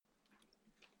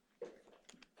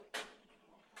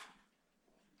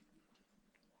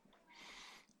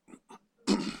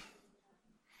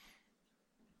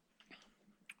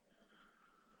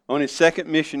On his second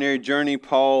missionary journey,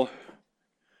 Paul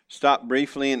stopped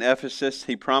briefly in Ephesus.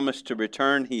 He promised to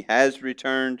return. He has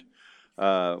returned.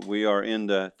 We are in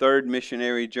the third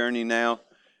missionary journey now,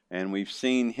 and we've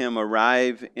seen him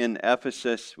arrive in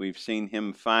Ephesus. We've seen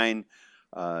him find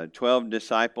 12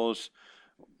 disciples,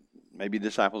 maybe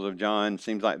disciples of John.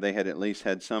 Seems like they had at least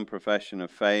had some profession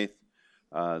of faith.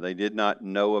 They did not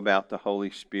know about the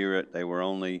Holy Spirit. They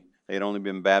had only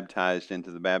been baptized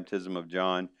into the baptism of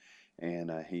John.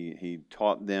 And he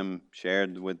taught them,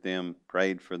 shared with them,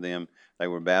 prayed for them. They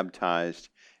were baptized,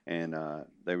 and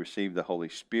they received the Holy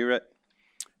Spirit.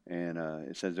 And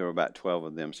it says there were about 12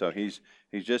 of them. So he's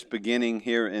just beginning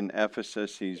here in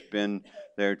Ephesus. He's been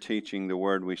there teaching the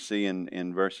word. We see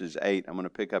in verses 8. I'm going to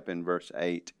pick up in verse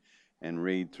 8 and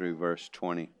read through verse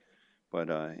 20. But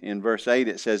in verse 8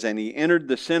 it says, "And he entered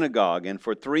the synagogue, and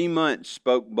for 3 months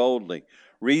spoke boldly,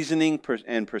 reasoning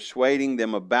and persuading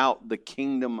them about the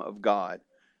kingdom of God."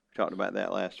 We talked about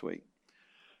that last week.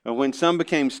 And when some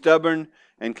became stubborn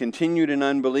and continued in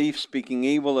unbelief, speaking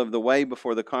evil of the way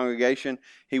before the congregation,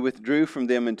 he withdrew from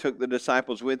them and took the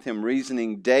disciples with him,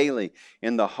 reasoning daily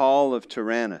in the hall of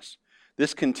Tyrannus.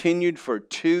 This continued for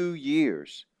 2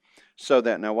 years, so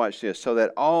that, now watch this, so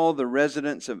that all the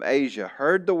residents of Asia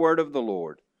heard the word of the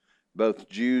Lord, both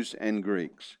Jews and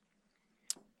Greeks.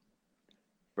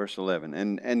 Verse 11,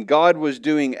 and God was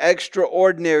doing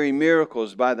extraordinary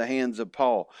miracles by the hands of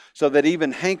Paul, so that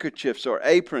even handkerchiefs or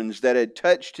aprons that had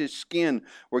touched his skin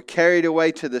were carried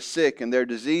away to the sick, and their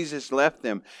diseases left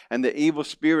them, and the evil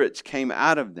spirits came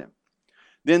out of them.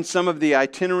 Then some of the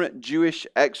itinerant Jewish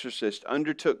exorcists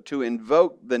undertook to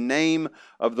invoke the name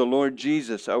of the Lord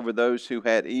Jesus over those who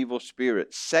had evil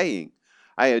spirits, saying,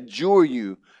 "I adjure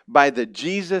you by the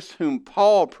Jesus whom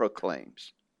Paul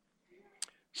proclaims."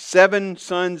 7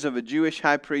 sons of a Jewish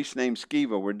high priest named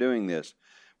Sceva were doing this.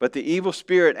 But the evil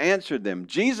spirit answered them,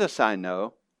 "Jesus I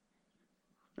know,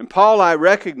 and Paul I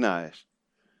recognize.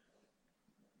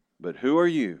 But who are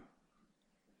you?"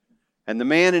 And the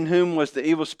man in whom was the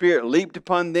evil spirit leaped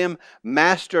upon them,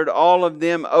 mastered all of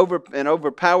them, and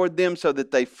overpowered them, so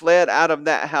that they fled out of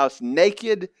that house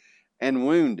naked and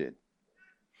wounded.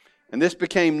 And this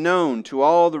became known to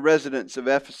all the residents of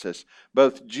Ephesus,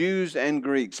 both Jews and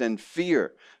Greeks, and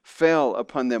fear fell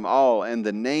upon them all, and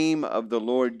the name of the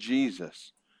Lord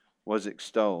Jesus was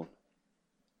extolled.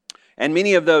 And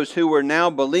many of those who were now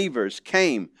believers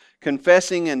came,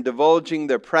 confessing and divulging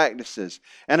their practices.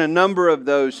 And a number of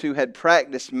those who had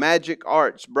practiced magic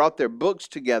arts brought their books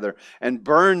together and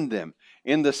burned them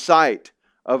in the sight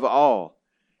of all.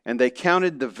 And they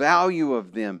counted the value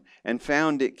of them and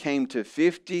found it came to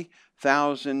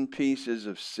 50,000 pieces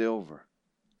of silver.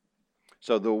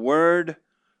 So the word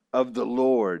of the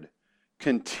Lord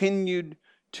continued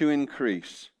to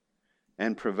increase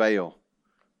and prevail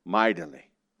mightily.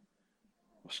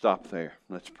 We'll stop there.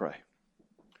 Let's pray.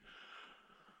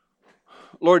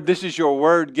 Lord, this is your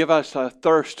word. Give us a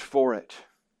thirst for it.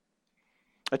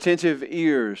 Attentive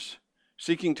ears,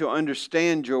 seeking to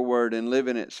understand your word and live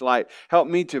in its light. Help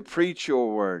me to preach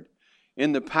your word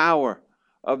in the power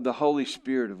of the Holy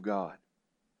Spirit of God.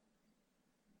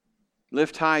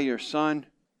 Lift high your Son.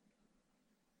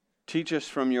 Teach us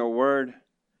from your word.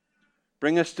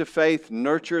 Bring us to faith.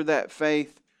 Nurture that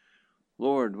faith.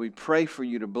 Lord, we pray for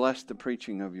you to bless the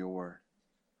preaching of your word.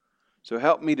 So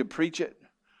help me to preach it.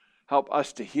 Help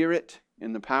us to hear it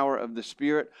in the power of the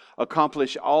Spirit.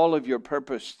 Accomplish all of your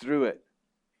purpose through it,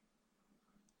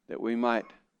 that we might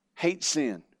hate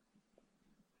sin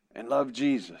and love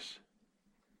Jesus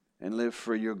and live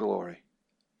for your glory.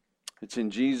 It's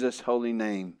in Jesus' holy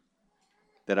name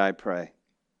that I pray.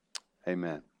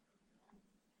 Amen.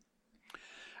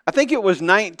 I think it was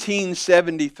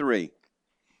 1973,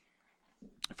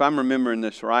 if I'm remembering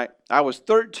this right. I was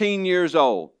 13 years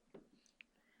old.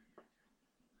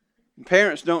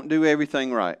 Parents don't do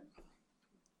everything right.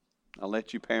 I'll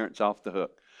let you parents off the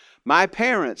hook. My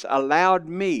parents allowed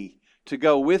me to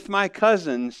go with my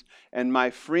cousins and my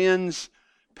friends'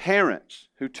 parents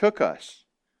who took us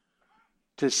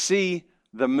to see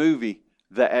the movie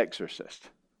The Exorcist.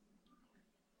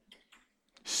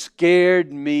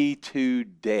 Scared me to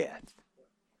death.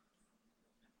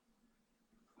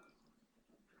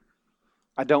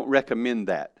 I don't recommend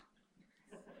that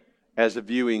as a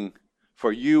viewing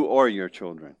for you or your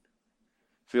children,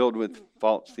 filled with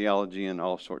false theology and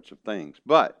all sorts of things.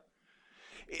 But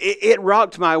it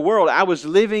rocked my world. I was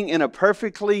living in a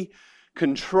perfectly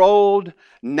controlled,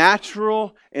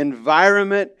 natural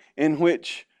environment in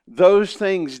which those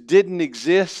things didn't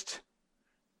exist,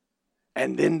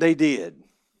 and then they did.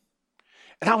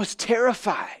 And I was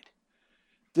terrified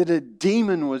that a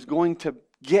demon was going to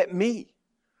get me.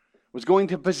 was going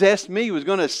to possess me, was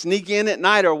going to sneak in at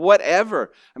night or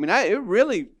whatever. I mean, it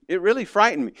really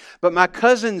frightened me. But my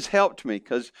cousins helped me,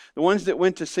 because the ones that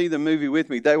went to see the movie with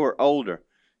me, they were older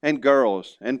and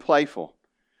girls and playful.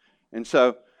 And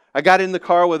so I got in the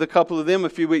car with a couple of them a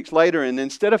few weeks later, and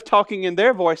instead of talking in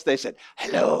their voice, they said,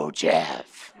 "Hello,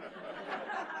 Jeff."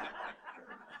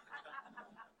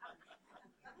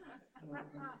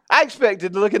 I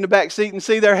expected to look in the back seat and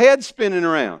see their heads spinning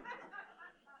around.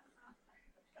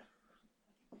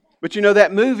 But you know,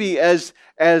 that movie, as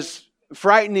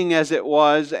frightening as it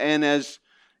was, and as,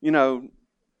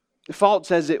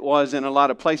 false as it was in a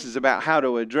lot of places about how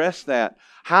to address that,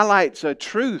 highlights a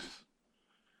truth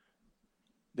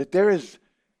that there is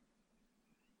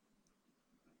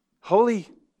holy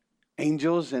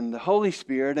angels and the Holy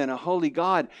Spirit and a holy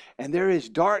God, and there is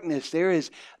darkness.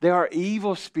 There are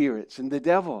evil spirits and the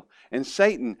devil and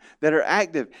Satan that are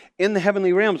active in the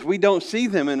heavenly realms. We don't see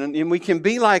them, and we can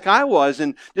be like I was,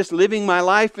 and just living my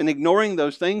life and ignoring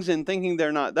those things and thinking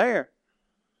they're not there.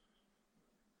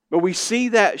 But we see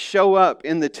that show up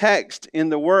in the text, in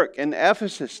the work in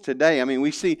Ephesus today. I mean,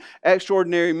 we see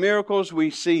extraordinary miracles,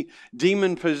 we see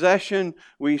demon possession,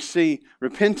 we see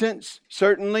repentance,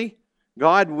 certainly.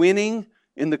 God winning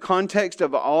in the context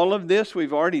of all of this.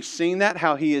 We've already seen that,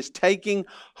 how He is taking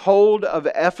hold of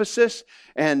Ephesus,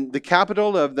 and the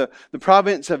capital of the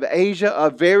province of Asia, a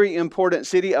very important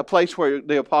city, a place where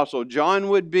the Apostle John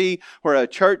would be, where a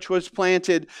church was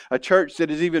planted, a church that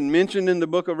is even mentioned in the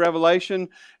book of Revelation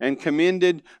and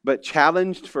commended, but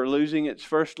challenged for losing its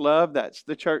first love. That's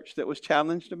the church that was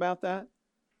challenged about that.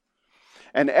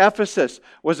 And Ephesus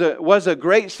was a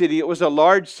great city. It was a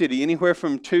large city, anywhere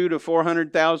from 200,000 to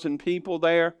 400,000 people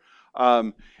there.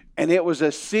 And it was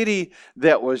a city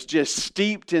that was just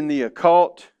steeped in the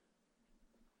occult.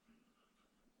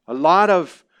 A lot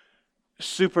of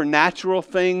supernatural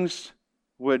things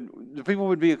the people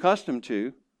would be accustomed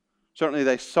to. Certainly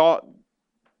they sought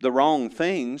the wrong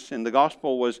things, and the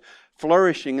gospel was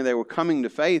flourishing, and they were coming to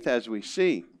faith, as we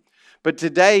see. But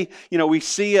today, we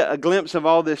see a glimpse of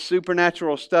all this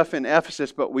supernatural stuff in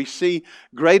Ephesus, but we see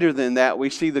greater than that.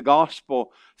 We see the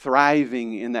gospel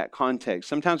thriving in that context.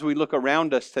 Sometimes we look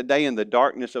around us today in the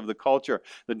darkness of the culture,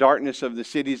 the darkness of the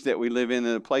cities that we live in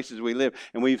and the places we live,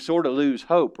 and we sort of lose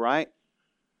hope, right?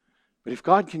 But if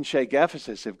God can shake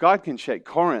Ephesus, if God can shake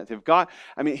Corinth,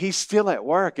 He's still at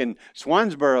work, and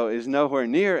Swansboro is nowhere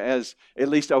near as, at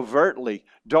least overtly,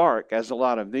 dark as a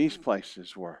lot of these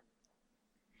places were.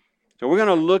 So we're going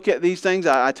to look at these things.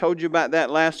 I told you about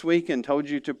that last week and told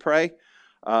you to pray.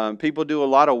 People do a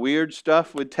lot of weird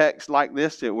stuff with texts like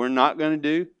this that we're not going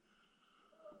to do.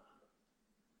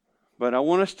 But I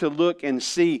want us to look and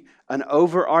see an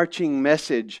overarching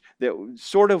message that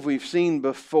sort of we've seen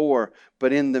before,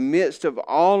 but in the midst of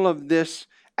all of this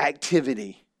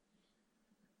activity,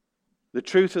 the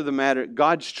truth of the matter,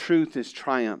 God's truth is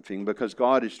triumphing because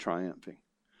God is triumphing.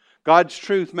 God's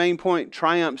truth, main point,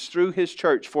 triumphs through His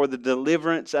church for the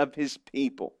deliverance of His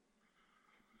people.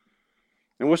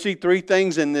 And we'll see three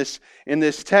things in this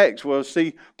text. We'll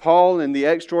see Paul and the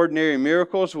extraordinary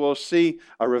miracles. We'll see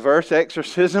a reverse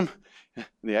exorcism.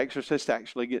 The exorcist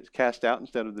actually gets cast out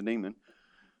instead of the demon.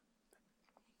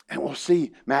 And we'll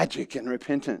see magic and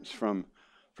repentance from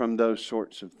those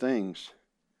sorts of things.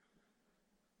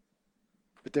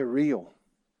 But they're real.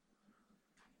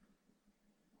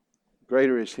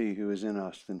 Greater is He who is in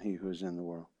us than he who is in the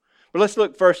world. But let's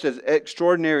look first at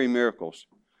extraordinary miracles.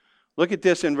 Look at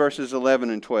this in verses 11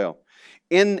 and 12.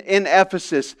 In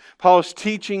Ephesus, Paul's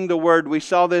teaching the Word. We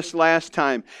saw this last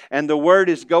time. And the Word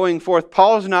is going forth.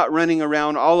 Paul's not running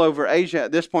around all over Asia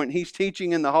at this point. He's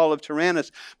teaching in the hall of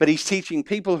Tyrannus. But he's teaching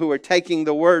people who are taking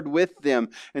the Word with them.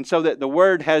 And so that the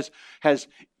Word has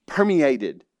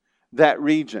permeated that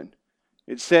region.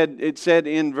 It said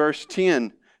in verse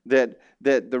 10 that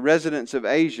the residents of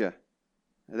Asia,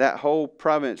 that whole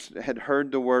province, had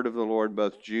heard the word of the Lord,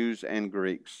 both Jews and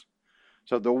Greeks.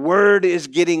 So the word is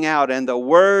getting out and the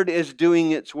word is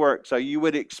doing its work. So you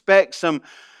would expect some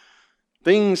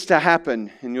things to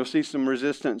happen, and you'll see some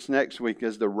resistance next week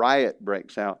as the riot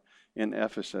breaks out in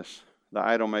Ephesus. The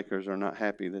idol makers are not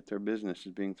happy that their business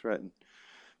is being threatened.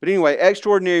 But anyway,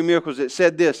 extraordinary miracles. It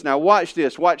said this. Now watch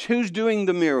this. Watch who's doing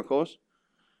the miracles.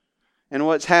 And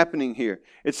what's happening here.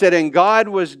 It said, and God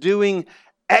was doing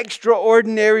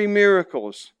extraordinary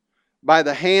miracles by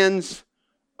the hands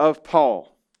of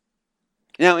Paul.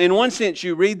 Now, in one sense,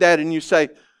 you read that and you say,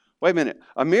 wait a minute,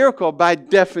 a miracle by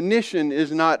definition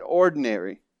is not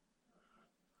ordinary.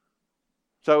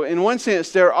 So in one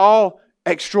sense, they're all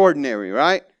extraordinary,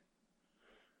 right?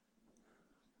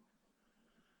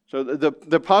 So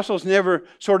the apostles never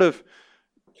sort of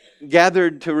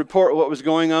gathered to report what was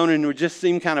going on and would just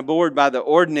seem kind of bored by the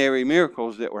ordinary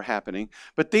miracles that were happening.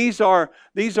 But these are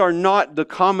not the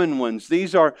common ones.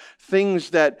 These are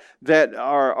things that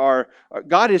are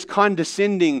God is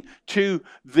condescending to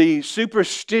the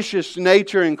superstitious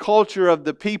nature and culture of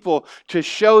the people to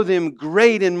show them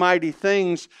great and mighty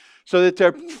things, so that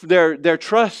their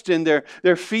trust and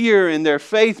their fear and their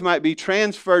faith might be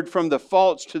transferred from the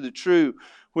false to the true,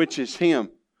 which is Him.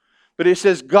 But it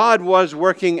says God was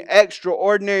working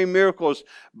extraordinary miracles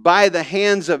by the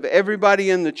hands of everybody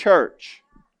in the church.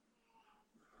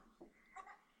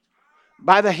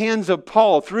 By the hands of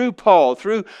Paul, through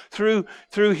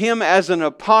him as an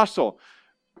apostle.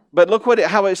 But look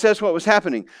how it says what was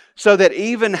happening. So that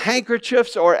even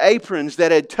handkerchiefs or aprons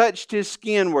that had touched his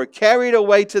skin were carried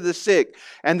away to the sick,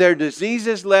 and their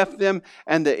diseases left them,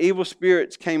 and the evil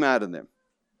spirits came out of them.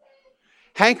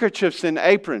 Handkerchiefs and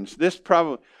aprons.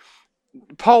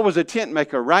 Paul was a tent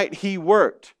maker, right? He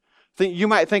worked. You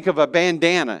might think of a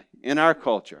bandana in our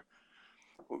culture.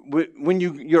 When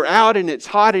you're out and it's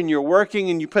hot and you're working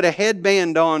and you put a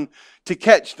headband on to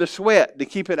catch the sweat, to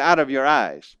keep it out of your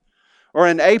eyes. Or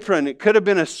an apron, it could have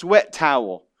been a sweat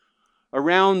towel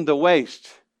around the waist.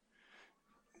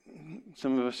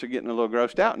 Some of us are getting a little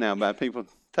grossed out now by people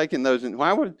taking those.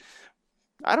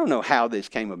 I don't know how this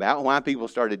came about, why people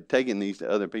started taking these to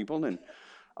other people and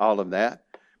all of that.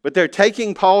 But they're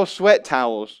taking Paul's sweat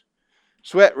towels,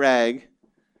 sweat rag,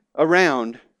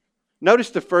 around. Notice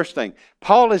the first thing.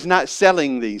 Paul is not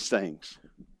selling these things.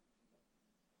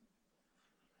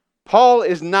 Paul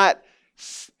is not,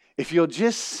 if you'll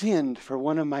just send for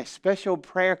one of my special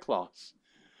prayer cloths,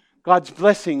 God's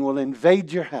blessing will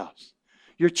invade your house.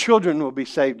 Your children will be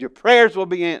saved. Your prayers will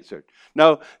be answered.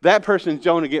 No, that person's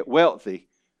going to get wealthy,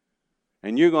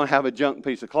 and you're going to have a junk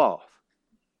piece of cloth.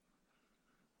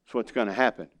 That's what's going to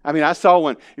happen. I mean, I saw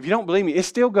one. If you don't believe me, it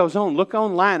still goes on. Look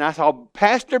online. I saw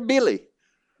Pastor Billy,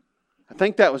 I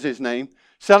think that was his name,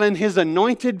 selling his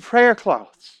anointed prayer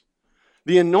cloths.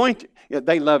 The anointing,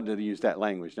 they love to use that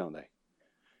language, don't they?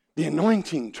 The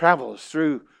anointing travels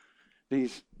through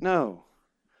these. No,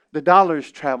 the dollars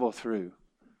travel through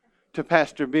to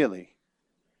Pastor Billy.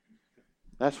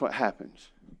 That's what happens.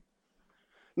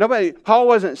 Paul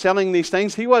wasn't selling these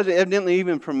things. He wasn't evidently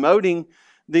even promoting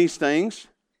these things.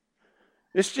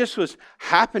 This just was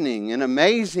happening and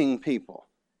amazing people.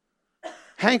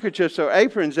 Handkerchiefs or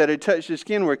aprons that had touched the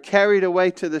skin were carried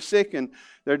away to the sick, and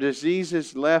their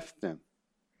diseases left them.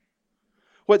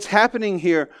 What's happening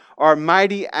here are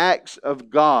mighty acts of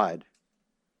God.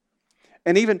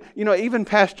 And even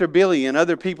Pastor Billy and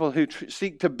other people who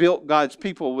seek to bilk God's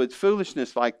people with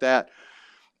foolishness like that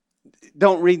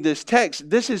don't read this text.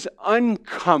 This is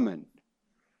uncommon.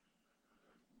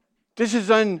 This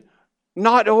is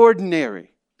not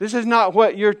ordinary. This is not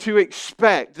what you're to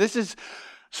expect. This is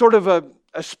sort of a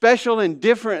special and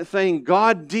different thing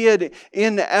God did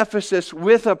in Ephesus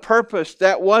with a purpose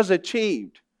that was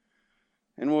achieved.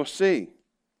 And we'll see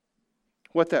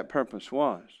what that purpose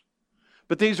was.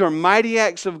 But these are mighty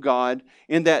acts of God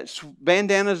in that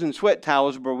bandanas and sweat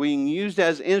towels were being used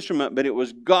as instrument, but it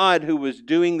was God who was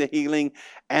doing the healing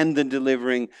and the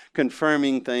delivering,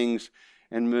 confirming things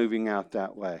and moving out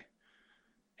that way.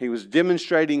 He was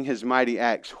demonstrating His mighty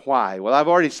acts. Why? Well, I've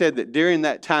already said that during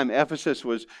that time, Ephesus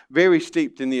was very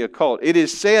steeped in the occult. It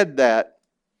is said that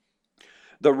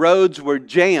the roads were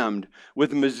jammed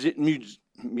with magicians,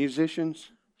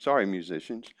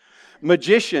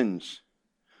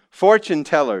 fortune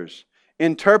tellers,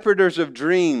 interpreters of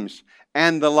dreams,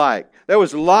 and the like. There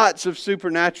was lots of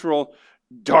supernatural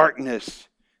darkness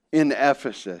in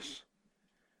Ephesus.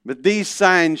 But these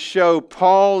signs show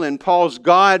Paul and Paul's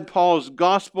God, Paul's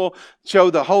gospel,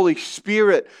 show the Holy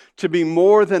Spirit to be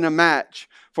more than a match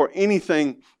for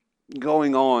anything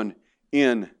going on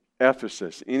in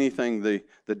Ephesus, anything the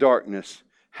darkness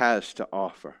has to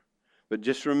offer. But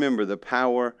just remember, the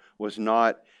power was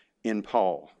not in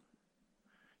Paul.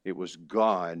 It was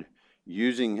God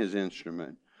using His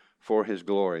instrument for His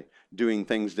glory, doing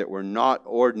things that were not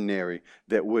ordinary,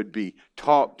 that would be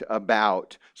talked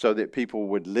about so that people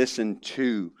would listen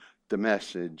to the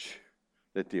message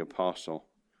that the apostle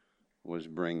was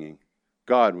bringing.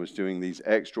 God was doing these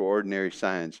extraordinary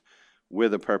signs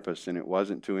with a purpose, and it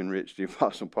wasn't to enrich the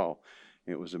apostle Paul.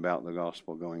 It was about the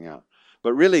gospel going out.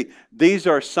 But really, these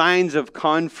are signs of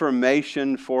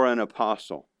confirmation for an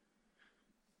apostle.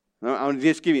 I'll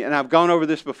just give you, and I've gone over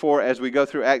this before as we go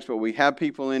through Acts, but we have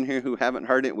people in here who haven't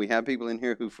heard it. We have people in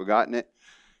here who've forgotten it.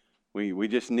 We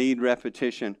just need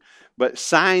repetition. But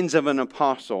signs of an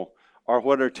apostle are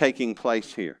what are taking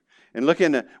place here. And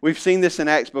we've seen this in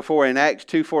Acts before. In Acts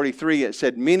 2:43, it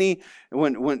said many,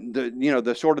 when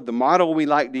the sort of the model we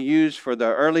like to use for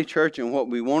the early church and what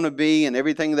we want to be and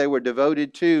everything they were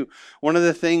devoted to. One of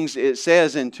the things it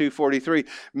says in 2:43,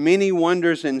 many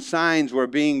wonders and signs were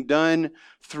being done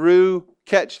through,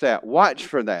 catch that, watch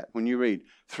for that when you read,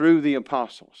 through the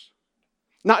apostles.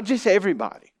 Not just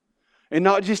everybody and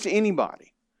not just anybody,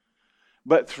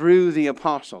 but through the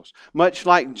apostles. Much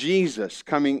like Jesus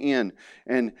coming in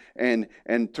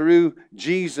and through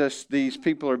Jesus these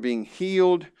people are being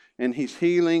healed, and He's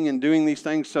healing and doing these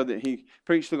things so that He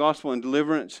preached the gospel and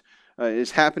deliverance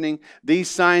is happening. These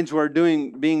signs were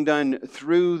being done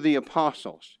through the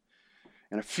apostles.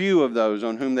 And a few of those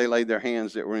on whom they laid their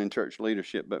hands that were in church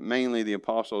leadership, but mainly the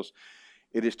apostles.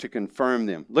 It is to confirm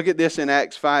them. Look at this in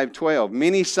Acts 5:12.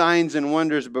 Many signs and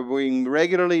wonders were being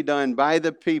regularly done by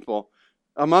the people,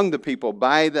 among the people,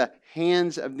 by the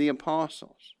hands of the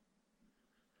apostles.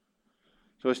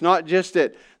 So it's not just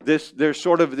that there's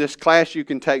sort of this class you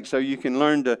can take so you can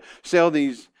learn to sell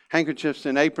these handkerchiefs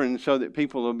and aprons so that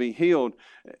people will be healed.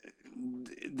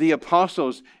 The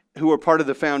apostles who are part of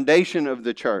the foundation of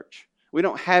the church. We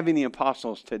don't have any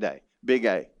apostles today, big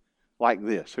A, like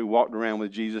this, who walked around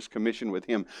with Jesus, commissioned with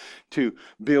Him to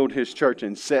build His church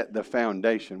and set the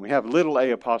foundation. We have little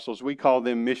A apostles. We call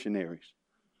them missionaries.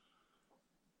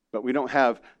 But we don't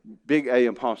have big A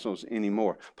apostles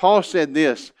anymore. Paul said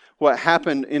this, what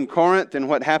happened in Corinth and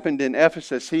what happened in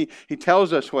Ephesus. He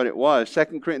tells us what it was.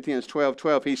 2 Corinthians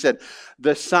 12:12. He said,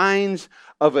 the signs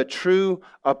of a true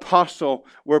apostle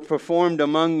were performed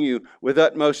among you with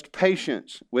utmost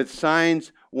patience, with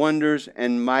signs, wonders,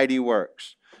 and mighty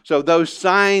works. So those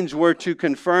signs were to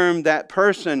confirm that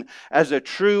person as a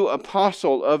true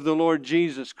apostle of the Lord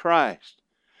Jesus Christ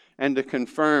and to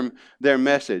confirm their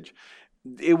message.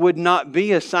 It would not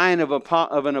be a sign of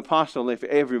an apostle if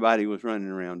everybody was running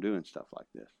around doing stuff like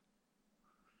this.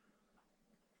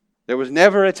 There was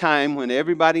never a time when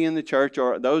everybody in the church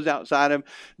or those outside of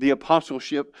the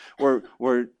apostleship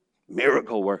were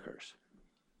miracle workers.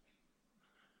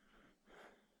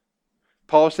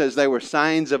 Paul says they were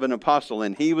signs of an apostle,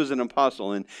 and he was an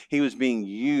apostle, and he was being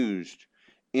used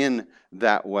in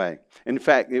that way. In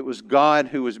fact, it was God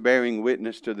who was bearing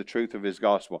witness to the truth of His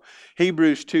gospel.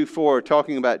 Hebrews 2:4,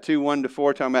 talking about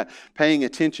 2:1-4, talking about paying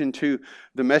attention to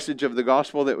the message of the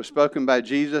gospel that was spoken by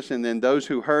Jesus and then those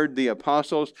who heard the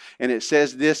apostles. And it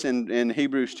says this in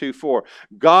Hebrews 2:4,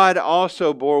 God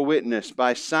also bore witness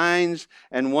by signs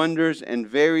and wonders and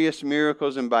various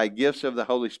miracles and by gifts of the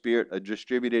Holy Spirit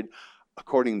distributed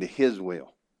according to His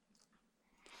will.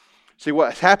 See,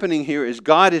 what's happening here is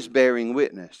God is bearing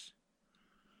witness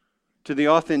to the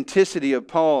authenticity of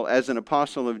Paul as an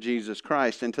apostle of Jesus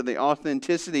Christ and to the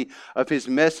authenticity of his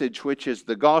message, which is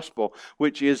the gospel,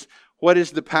 which is what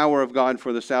is the power of God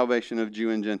for the salvation of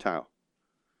Jew and Gentile?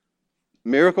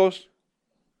 Miracles?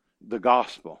 The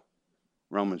gospel.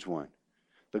 Romans 1.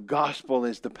 The gospel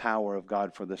is the power of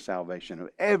God for the salvation of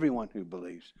everyone who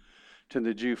believes, to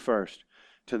the Jew first,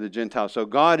 to the Gentile. So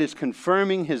God is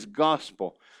confirming His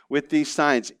gospel with these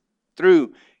signs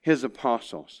through His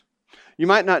apostles. You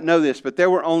might not know this, but there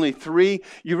were only 3.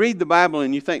 You read the Bible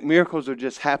and you think miracles are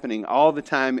just happening all the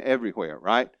time everywhere,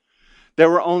 right? There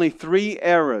were only 3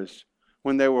 eras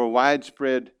when there were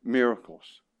widespread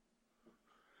miracles.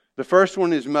 The first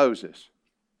one is Moses,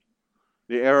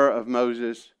 the era of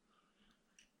Moses.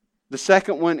 The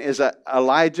second one is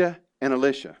Elijah and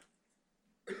Elisha,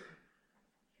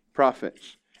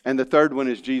 prophets. And the third one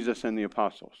is Jesus and the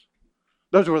apostles.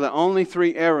 Those were the only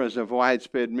 3 eras of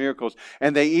widespread miracles,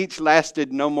 and they each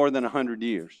lasted no more than 100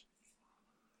 years.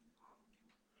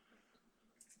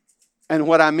 And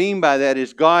what I mean by that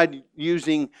is God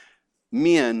using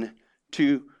men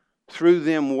to, through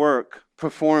them work,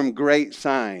 perform great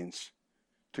signs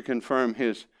to confirm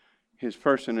His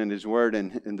person and His word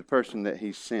and the person that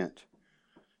He sent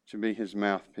to be His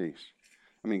mouthpiece.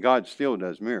 I mean, God still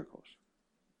does miracles.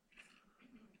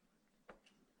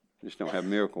 Just don't have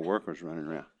miracle workers running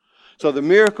around. So the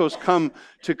miracles come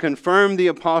to confirm the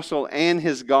apostle and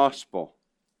his gospel.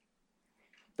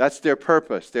 That's their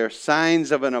purpose. They're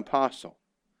signs of an apostle.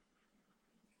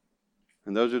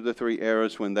 And those are the 3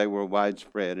 eras when they were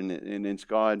widespread. And it's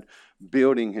God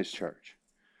building His church.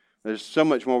 There's so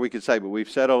much more we could say, but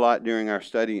we've said a lot during our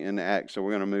study in Acts, so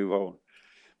we're going to move on.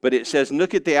 But it says,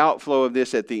 look at the outflow of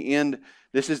this at the end.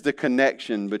 This is the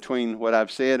connection between what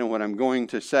I've said and what I'm going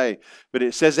to say. But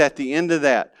it says at the end of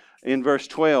that, in verse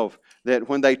 12, that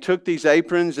when they took these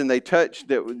aprons and they touched,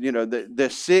 that the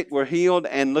sick were healed.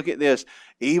 And look at this,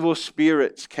 evil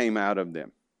spirits came out of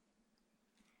them.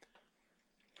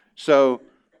 So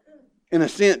In a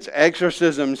sense,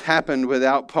 exorcisms happened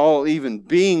without Paul even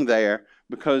being there,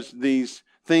 because these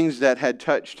things that had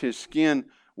touched his skin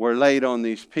were laid on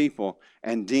these people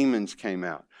and demons came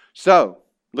out. So,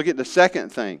 look at the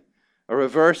second thing, a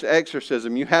reverse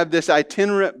exorcism. You have this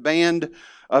itinerant band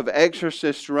of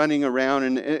exorcists running around,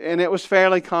 and it was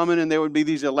fairly common, and there would be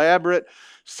these elaborate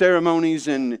ceremonies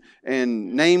and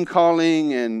name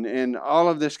calling and all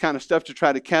of this kind of stuff to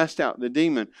try to cast out the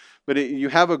demon. But you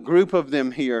have a group of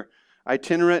them here,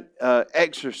 itinerant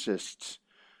exorcists.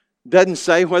 Doesn't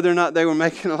say whether or not they were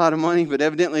making a lot of money, but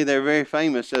evidently they're very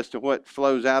famous as to what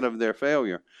flows out of their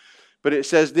failure. But it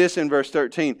says this in verse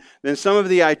 13. Then some of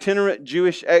the itinerant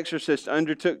Jewish exorcists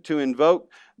undertook to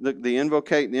invoke the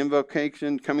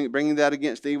invocation, bringing that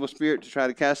against the evil spirit to try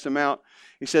to cast them out.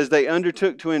 He says they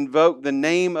undertook to invoke the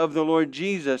name of the Lord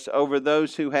Jesus over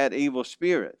those who had evil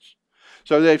spirits.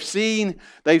 So they've seen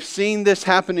this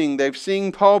happening. They've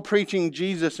seen Paul preaching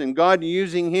Jesus and God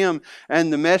using him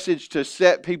and the message to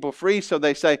set people free. So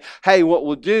they say, hey, what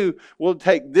we'll do, we'll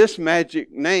take this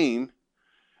magic name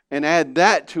and add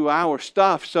that to our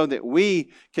stuff so that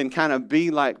we can kind of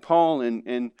be like Paul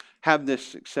and have this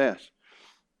success.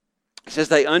 It says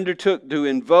they undertook to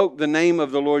invoke the name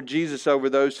of the Lord Jesus over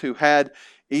those who had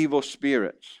evil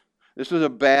spirits. This was a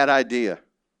bad idea.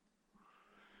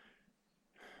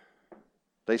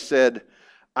 They said,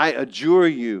 I adjure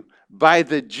you by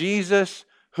the Jesus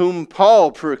whom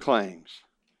Paul proclaims.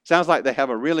 Sounds like they have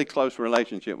a really close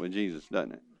relationship with Jesus,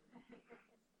 doesn't it?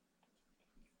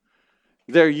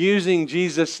 They're using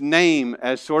Jesus' name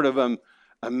as sort of a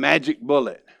magic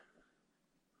bullet.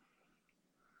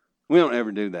 We don't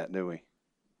ever do that, do we?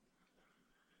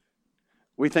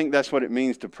 We think that's what it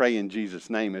means to pray in Jesus'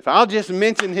 name. If I'll just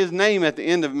mention His name at the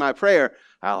end of my prayer,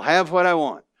 I'll have what I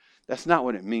want. That's not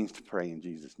what it means to pray in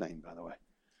Jesus' name, by the way.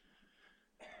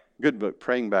 Good book,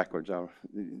 Praying Backwards.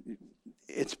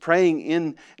 It's praying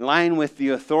in line with the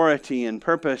authority and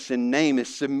purpose and name.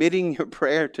 It's submitting your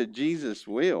prayer to Jesus'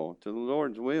 will, to the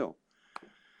Lord's will.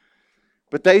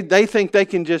 But they think they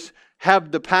can just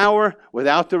have the power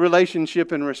without the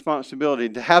relationship and responsibility,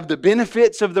 to have the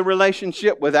benefits of the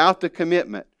relationship without the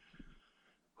commitment.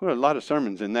 Well, a lot of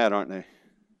sermons in that, aren't they?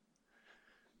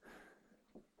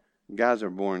 Guys are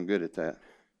born good at that.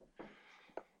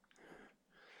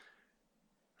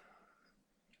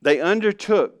 They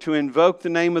undertook to invoke the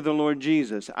name of the Lord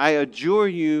Jesus. I adjure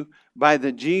you by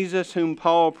the Jesus whom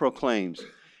Paul proclaims.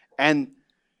 And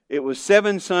it was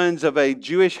 7 sons of a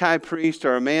Jewish high priest,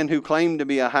 or a man who claimed to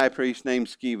be a high priest, named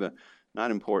Sceva. Not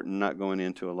important, not going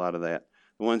into a lot of that.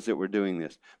 The ones that were doing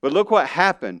this. But look what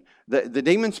happened. The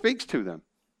demon speaks to them.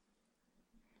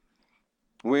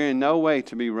 We're in no way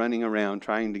to be running around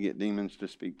trying to get demons to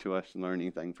speak to us and learn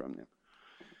anything from them.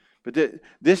 But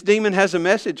this demon has a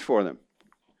message for them.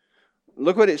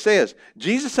 Look what it says.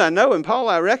 Jesus I know and Paul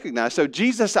I recognize. So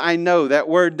Jesus I know, that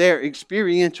word there,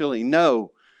 experientially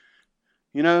know.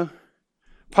 You know,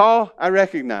 Paul I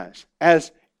recognize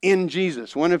as in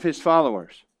Jesus, one of his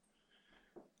followers.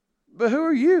 But who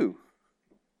are you?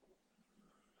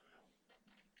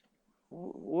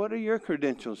 What are your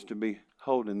credentials to be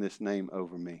holding this name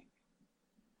over me?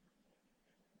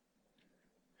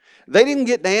 They didn't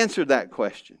get to answer that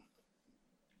question.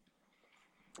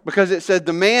 Because it said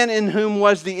the man in whom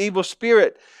was the evil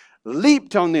spirit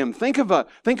leaped on them. Think of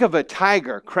a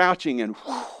tiger crouching and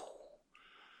whoo,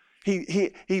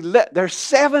 there's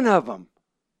 7 of them.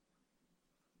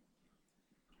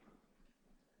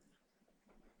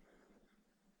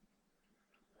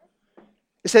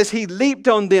 It says he leaped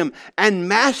on them and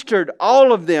mastered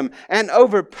all of them and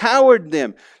overpowered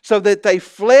them so that they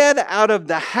fled out of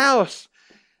the house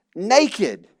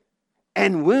naked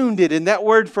and wounded. And that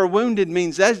word for wounded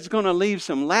means that's going to leave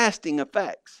some lasting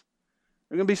effects.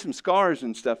 There are going to be some scars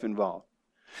and stuff involved.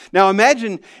 Now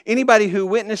imagine anybody who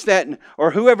witnessed that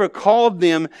or whoever called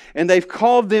them, and they've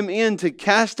called them in to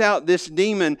cast out this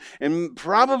demon, and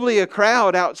probably a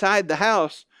crowd outside the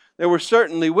house. There were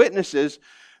certainly witnesses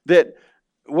that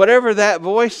whatever that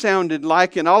voice sounded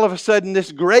like, and all of a sudden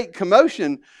this great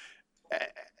commotion,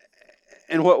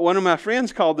 and what one of my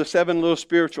friends called the 7 little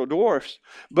spiritual dwarfs,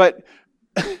 but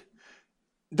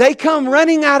they come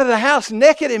running out of the house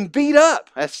naked and beat up.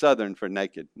 That's Southern for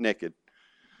naked.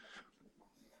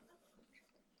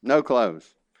 No clothes.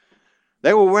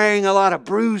 They were wearing a lot of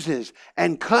bruises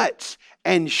and cuts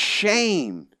and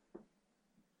shame.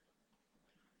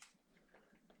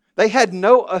 They had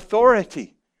no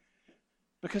authority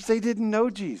because they didn't know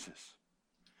Jesus.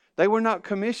 They were not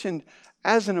commissioned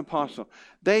as an apostle.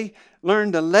 They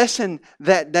learned a lesson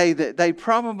that day that they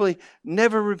probably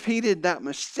never repeated that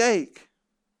mistake.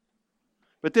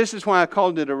 But this is why I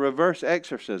called it a reverse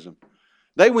exorcism.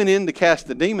 They went in to cast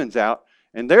the demons out,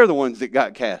 and they're the ones that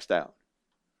got cast out.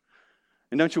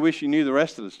 And don't you wish you knew the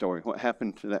rest of the story, what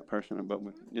happened to that person? But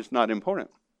it's not important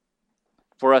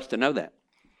for us to know that.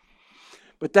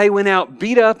 But they went out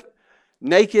beat up,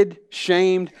 naked,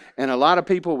 shamed, and a lot of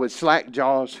people with slack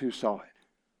jaws who saw it.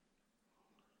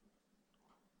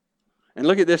 And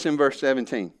look at this in verse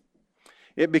 17.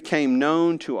 It became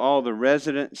known to all the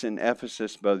residents in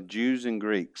Ephesus, both Jews and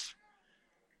Greeks.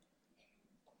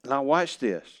 Now watch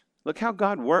this. Look how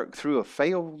God worked through a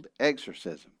failed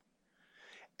exorcism.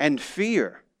 And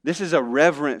fear, this is a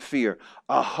reverent fear,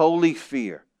 a holy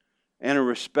fear, and a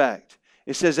respect.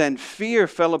 It says, and fear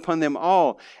fell upon them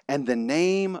all, and the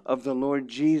name of the Lord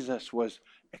Jesus was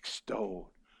extolled,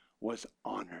 was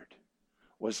honored,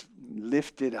 was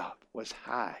lifted up, was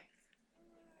high,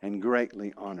 and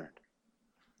greatly honored.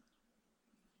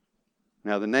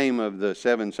 Now the name of the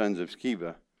 7 sons of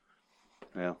Sceva,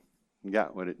 well,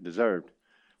 got what it deserved.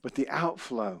 But the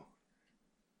outflow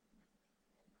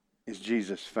is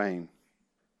Jesus' fame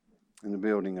in the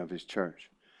building of his church.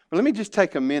 But let me just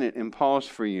take a minute and pause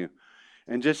for you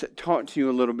and just talk to you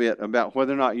a little bit about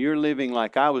whether or not you're living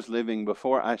like I was living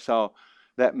before I saw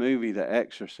that movie, The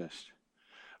Exorcist.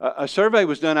 A survey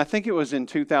was done, I think it was in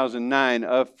 2009,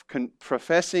 of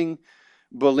professing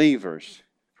believers,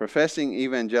 professing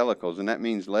evangelicals, and that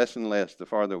means less and less the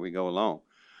farther we go along.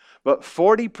 But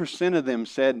 40% of them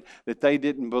said that they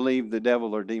didn't believe the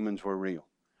devil or demons were real.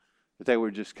 That they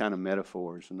were just kind of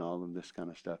metaphors and all of this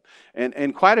kind of stuff.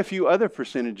 And quite a few other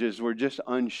percentages were just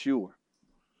unsure.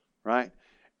 Right?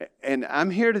 And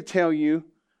I'm here to tell you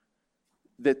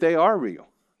that they are real.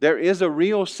 There is a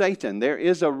real Satan. There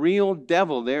is a real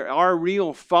devil. There are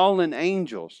real fallen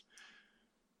angels.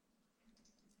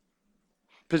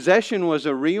 Possession was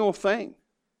a real thing.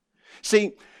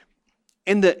 See,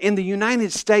 in the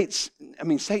United States, I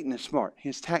mean, Satan is smart.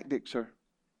 His tactics are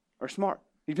smart.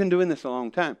 He's been doing this a long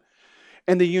time.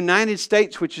 And the United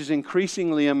States, which is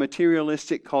increasingly a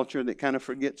materialistic culture that kind of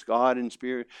forgets God and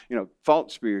spirit,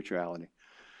 false spirituality,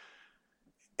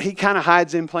 he kind of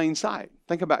hides in plain sight.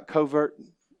 Think about covert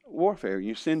warfare.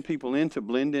 You send people in to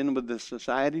blend in with the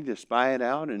society, to spy it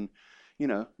out, and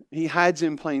he hides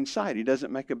in plain sight. He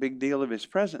doesn't make a big deal of his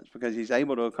presence because he's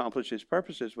able to accomplish his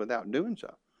purposes without doing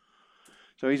so.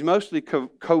 So he's mostly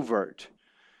covert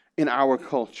in our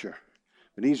culture.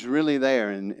 But he's really there,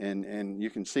 and you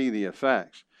can see the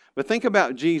effects. But think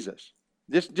about Jesus.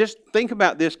 Just think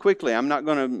about this quickly. I'm not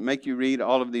going to make you read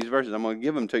all of these verses. I'm going to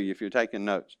give them to you if you're taking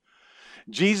notes.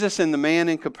 Jesus and the man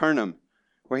in Capernaum,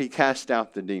 where he cast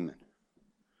out the demon.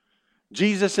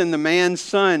 Jesus and the man's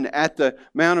son at the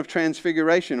Mount of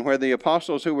Transfiguration, where the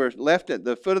apostles who were left at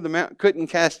the foot of the mountain couldn't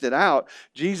cast it out.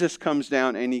 Jesus comes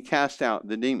down and he casts out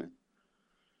the demon.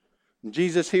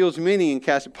 Jesus heals many and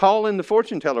casts it. Paul and the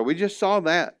fortune teller, we just saw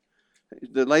that.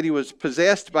 The lady was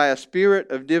possessed by a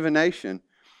spirit of divination,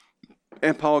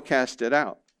 and Paul cast it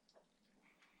out.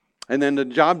 And then the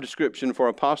job description for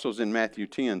apostles in Matthew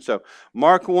 10. So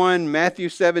Mark 1, Matthew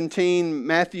 17,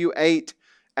 Matthew 8,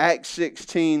 Acts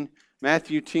 16,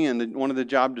 Matthew 10. One of the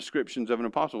job descriptions of an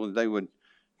apostle was they would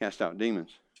cast out demons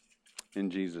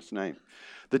in Jesus' name.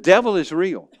 The devil is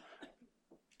real.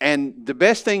 And the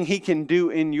best thing he can do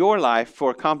in your life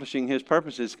for accomplishing his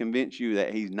purposes is convince you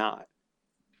that he's not.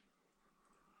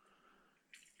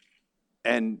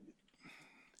 And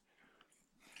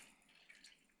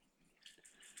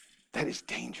that is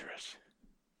dangerous.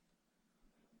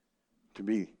 To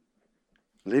be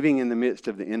living in the midst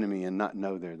of the enemy and not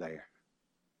know they're there.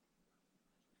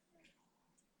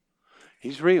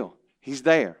 He's real. He's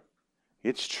there.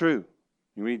 It's true.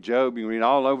 You read Job, you read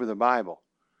all over the Bible.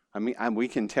 I mean, we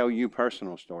can tell you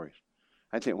personal stories.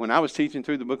 I tell you, when I was teaching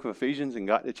through the book of Ephesians and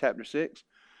got to chapter 6,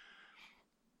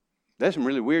 there's some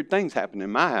really weird things happening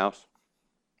in my house.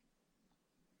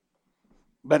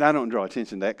 But I don't draw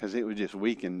attention to that because it was just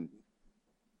weak and,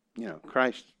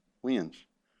 Christ wins.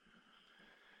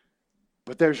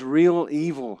 But there's real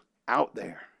evil out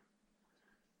there.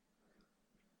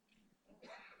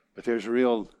 But there's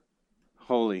real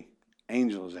holy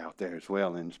angels out there as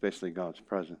well, and especially God's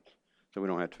presence. So we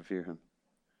don't have to fear him.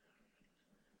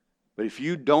 But if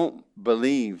you don't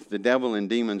believe the devil and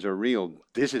demons are real,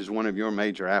 this is one of your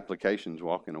major applications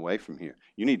walking away from here.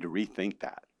 You need to rethink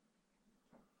that.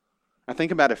 I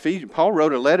think about Ephesians. Paul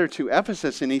wrote a letter to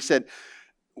Ephesus and he said,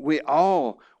 we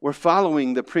all were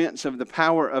following the prince of the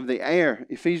power of the air,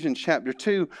 Ephesians chapter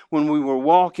 2, when we were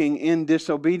walking in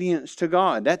disobedience to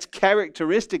God. That's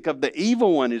characteristic of the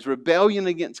evil one, is rebellion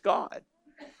against God.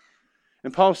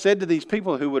 And Paul said to these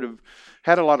people who would have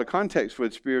had a lot of context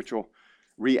with spiritual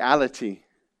reality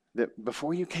that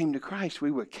before you came to Christ,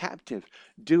 we were captive,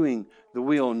 doing the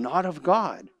will not of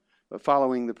God, but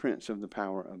following the prince of the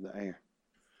power of the air.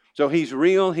 So he's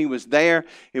real. He was there.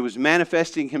 It was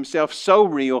manifesting himself so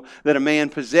real that a man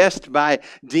possessed by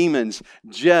demons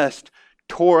just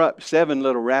tore up 7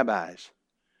 little rabbis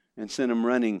and sent them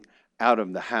running out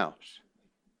of the house.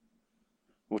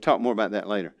 We'll talk more about that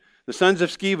later. The sons of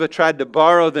Sceva tried to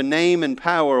borrow the name and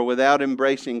power without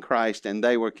embracing Christ, and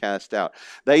they were cast out.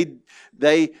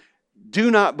 They do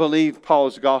not believe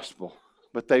Paul's gospel,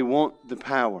 but they want the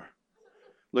power.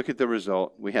 Look at the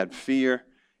result. We had fear,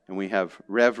 and we have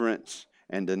reverence,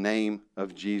 and the name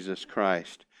of Jesus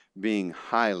Christ being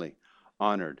highly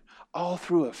honored. All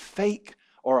through a fake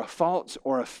or a false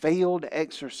or a failed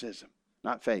exorcism.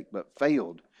 Not fake, but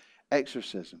failed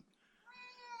exorcism.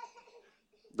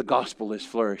 The gospel is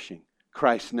flourishing.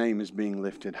 Christ's name is being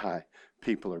lifted high.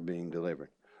 People are being delivered.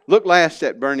 Look last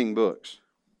at burning books.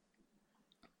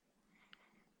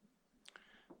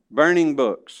 Burning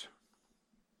books.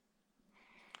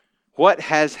 What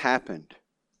has happened?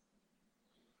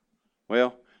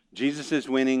 Well, Jesus is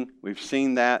winning. We've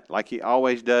seen that like he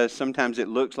always does. Sometimes it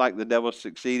looks like the devil's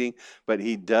succeeding, but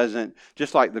he doesn't.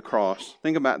 Just like the cross.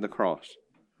 Think about the cross.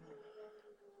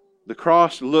 The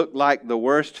cross looked like the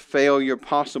worst failure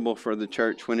possible for the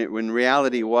church when in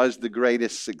reality was the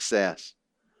greatest success.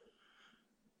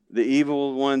 The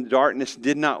evil one, darkness,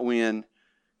 did not win.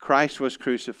 Christ was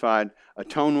crucified.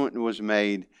 Atonement was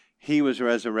made. He was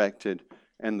resurrected.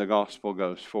 And the gospel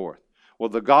goes forth. Well,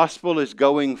 the gospel is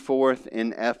going forth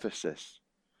in Ephesus.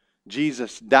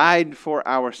 Jesus died for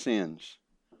our sins.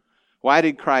 Why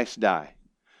did Christ die?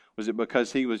 Was it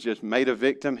because he was just made a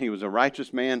victim? He was a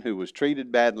righteous man who was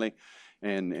treated badly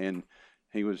and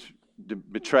he was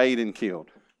betrayed and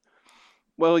killed.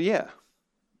 Well, yeah,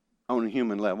 on a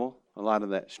human level, a lot of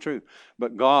that's true.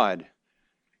 But God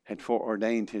had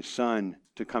foreordained his Son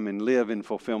to come and live in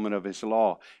fulfillment of his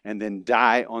law and then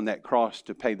die on that cross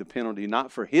to pay the penalty,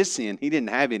 not for his sin, he didn't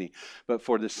have any, but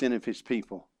for the sin of his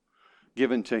people,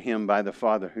 given to him by the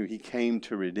Father who he came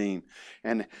to redeem.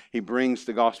 And he brings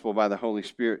the gospel by the Holy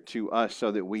Spirit to us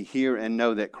so that we hear and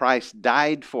know that Christ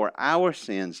died for our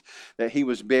sins, that he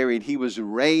was buried, he was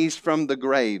raised from the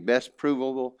grave, best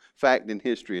provable fact in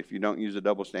history if you don't use a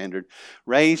double standard,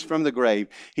 raised from the grave.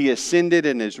 He ascended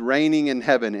and is reigning in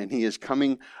heaven, and he is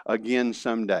coming again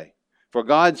someday. For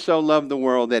God so loved the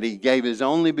world that he gave his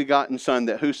only begotten Son,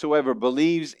 that whosoever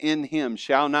believes in him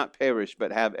shall not perish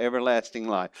but have everlasting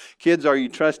life. Kids, are you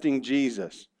trusting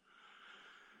Jesus?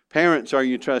 Parents, are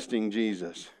you trusting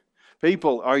Jesus?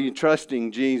 People, are you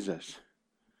trusting Jesus?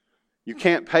 You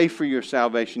can't pay for your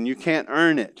salvation. You can't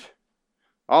earn it.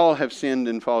 All have sinned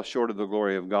and fall short of the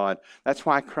glory of God. That's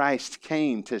why Christ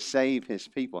came, to save his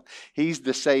people. He's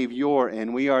the Savior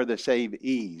and we are the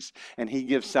savees. And he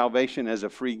gives salvation as a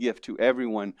free gift to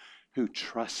everyone who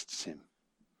trusts him.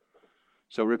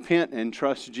 So repent and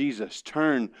trust Jesus.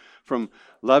 Turn from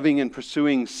loving and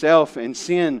pursuing self and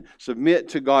sin. Submit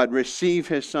to God. Receive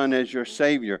his Son as your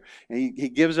Savior. And he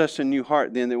gives us a new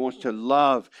heart then that wants to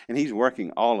love. And he's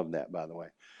working all of that, by the way.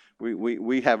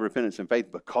 We have repentance and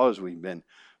faith because we've been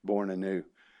born anew,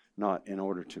 not in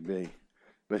order to be.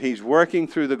 But he's working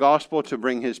through the gospel to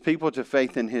bring his people to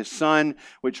faith in his Son,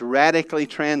 which radically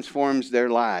transforms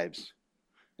their lives.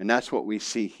 And that's what we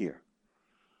see here.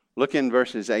 Look in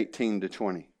verses 18 to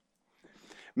 20.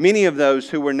 Many of those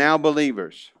who were now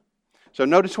believers. So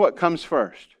notice what comes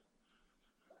first.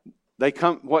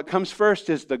 What comes first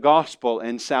is the gospel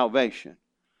and salvation.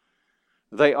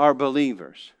 They are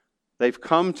believers. They've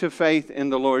come to faith in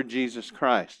the Lord Jesus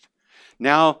Christ.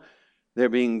 Now they're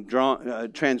being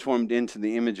transformed into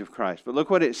the image of Christ. But look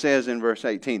what it says in verse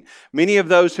 18. Many of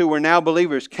those who were now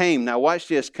believers came, now watch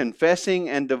this, confessing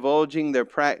and divulging their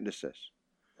practices.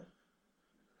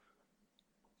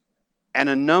 And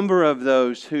a number of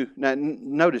those who, now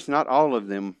notice not all of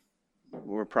them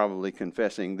were probably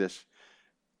confessing this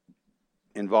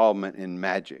involvement in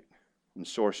magic and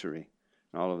sorcery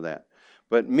and all of that.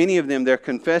 But many of them, they're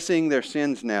confessing their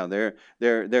sins now.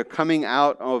 They're coming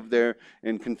out of their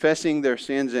and confessing their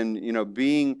sins and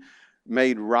being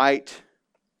made right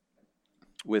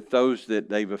with those that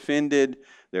they've offended.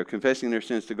 They're confessing their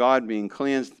sins to God, being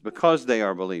cleansed because they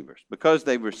are believers, because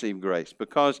they've received grace,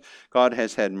 because God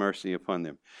has had mercy upon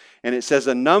them. And it says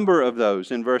a number of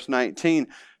those in verse 19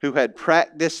 who had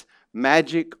practiced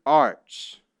magic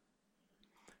arts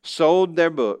sold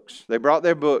their books. They brought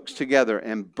their books together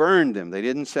and burned them. They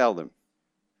didn't sell them.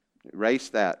 Erase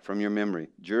that from your memory.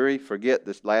 Jury, forget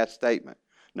this last statement.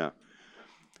 No.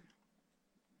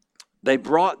 They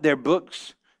brought their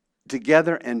books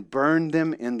together and burned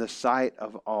them in the sight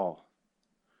of all.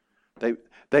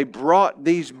 They brought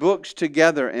these books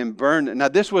together and burned. Now,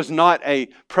 this was not a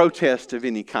protest of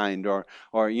any kind or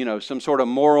some sort of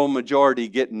moral majority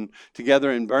getting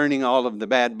together and burning all of the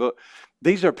bad books.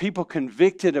 These are people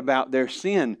convicted about their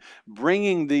sin,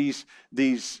 bringing these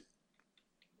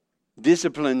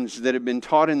disciplines that have been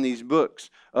taught in these books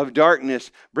of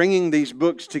darkness, bringing these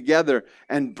books together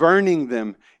and burning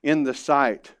them in the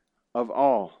sight of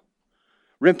all.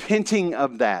 Repenting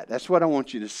of that. That's what I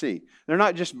want you to see. They're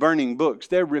not just burning books.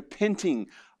 They're repenting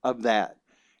of that.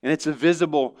 And it's a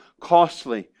visible,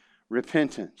 costly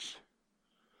repentance.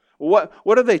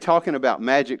 What are they talking about?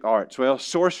 Magic arts. Well,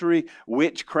 sorcery,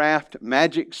 witchcraft,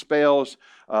 magic spells.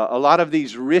 A lot of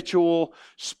these ritual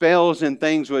spells and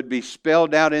things would be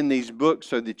spelled out in these books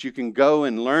so that you can go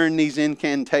and learn these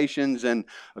incantations and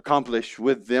accomplish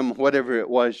with them whatever it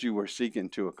was you were seeking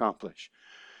to accomplish.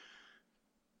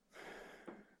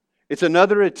 It's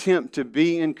another attempt to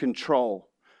be in control,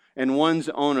 and one's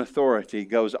own authority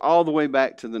goes all the way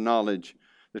back to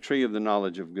the tree of the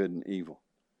knowledge of good and evil.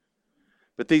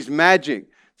 But these magic,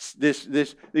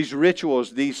 these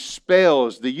rituals, these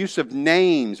spells, the use of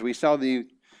names, we saw the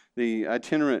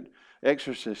itinerant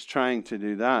exorcist trying to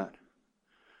do that.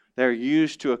 They're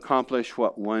used to accomplish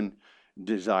what one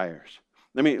desires.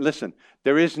 Listen,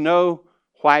 there is no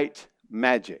white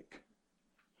magic.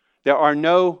 There are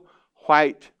no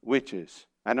white witches.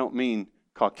 I don't mean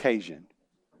Caucasian.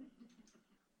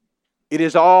 It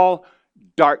is all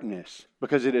darkness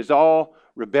because it is all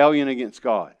rebellion against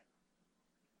God.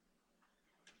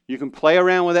 You can play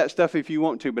around with that stuff if you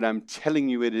want to, but I'm telling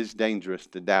you it is dangerous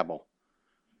to dabble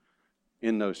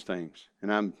in those things.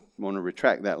 And I'm going to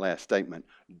retract that last statement.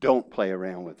 Don't play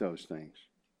around with those things.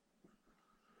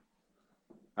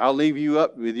 I'll leave you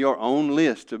up with your own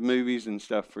list of movies and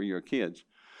stuff for your kids.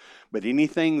 But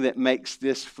anything that makes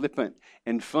this flippant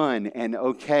and fun and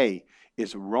okay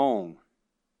is wrong.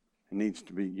 You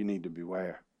need to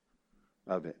beware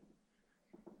of it.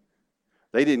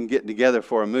 They didn't get together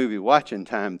for a movie watching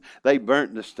time. They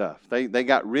burnt the stuff. They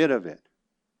got rid of it.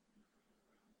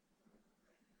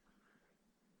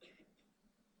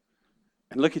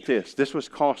 And look at this. This was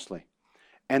costly.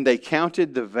 And they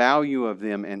counted the value of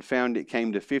them and found it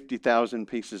came to 50,000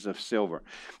 pieces of silver.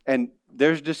 And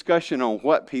there's discussion on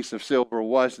what piece of silver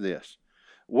was this.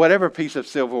 Whatever piece of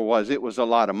silver it was a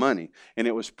lot of money. And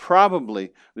it was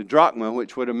probably the drachma,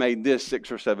 which would have made this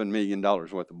 $6 or $7 million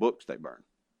worth of books they burned.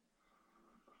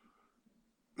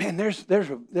 Man, there's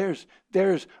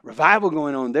revival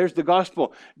going on. There's the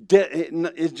gospel.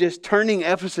 It's just turning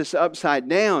Ephesus upside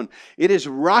down. It is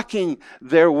rocking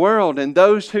their world. And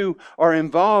those who are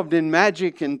involved in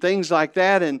magic and things like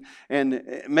that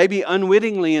and maybe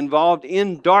unwittingly involved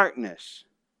in darkness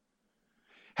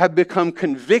have become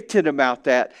convicted about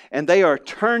that, and they are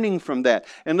turning from that.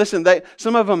 And listen,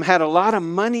 some of them had a lot of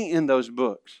money in those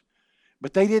books,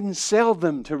 but they didn't sell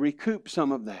them to recoup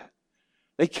some of that.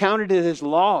 They counted it as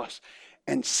loss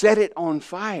and set it on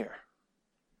fire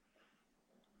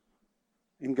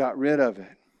and got rid of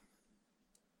it.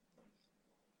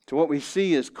 So what we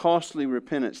see is costly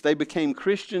repentance. They became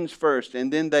Christians first,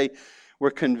 and then they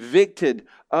were convicted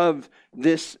of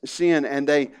this sin, and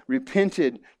they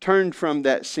repented, turned from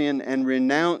that sin, and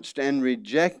renounced and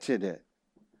rejected it.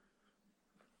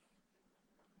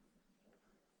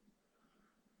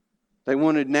 They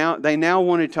now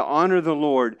wanted to honor the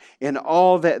Lord in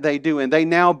all that they do. And they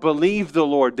now believe the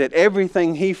Lord that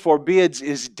everything He forbids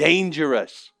is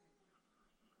dangerous.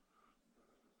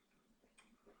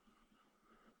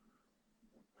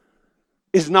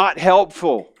 Is not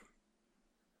helpful.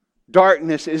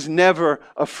 Darkness is never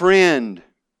a friend.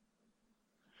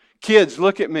 Kids,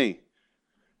 look at me.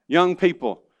 Young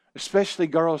people, especially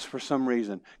girls for some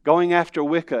reason, going after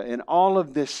Wicca and all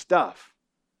of this stuff.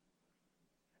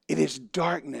 It is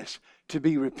darkness to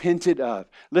be repented of.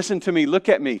 Listen to me, look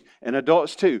at me, and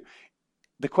adults too.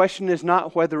 The question is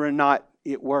not whether or not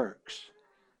it works.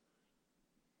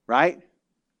 Right?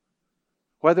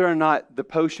 Whether or not the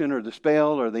potion or the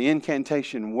spell or the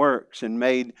incantation works and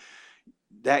made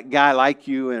that guy like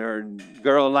you or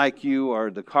girl like you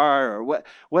or the car or what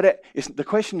the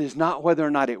question is not whether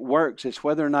or not it works, it's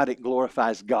whether or not it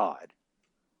glorifies God.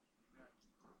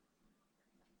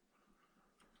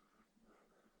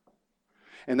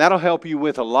 And that'll help you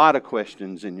with a lot of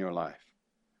questions in your life.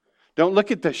 Don't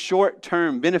look at the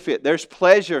short-term benefit. There's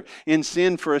pleasure in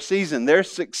sin for a season. There's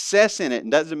success in it.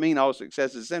 And doesn't mean all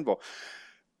success is sinful.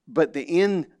 But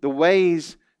there's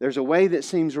a way that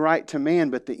seems right to man,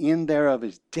 but the end thereof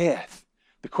is death.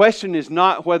 The question is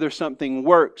not whether something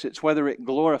works, it's whether it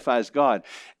glorifies God.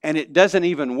 And it doesn't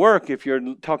even work if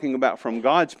you're talking about from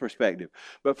God's perspective.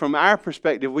 But from our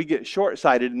perspective, we get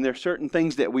short-sighted, and there's certain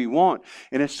things that we want,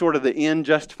 and it's sort of the end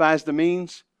justifies the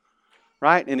means,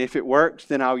 right? And if it works,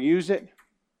 then I'll use it.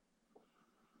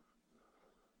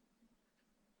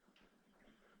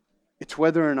 It's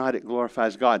whether or not it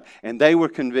glorifies God. And they were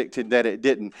convicted that it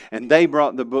didn't. And they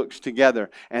brought the books together,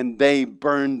 and they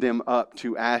burned them up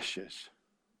to ashes.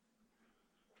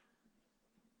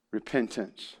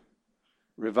 Repentance,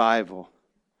 revival.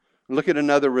 Look at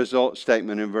another result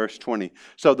statement in verse 20.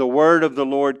 So the word of the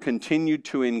Lord continued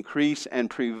to increase and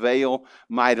prevail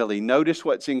mightily. Notice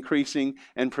what's increasing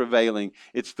and prevailing.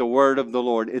 It's the word of the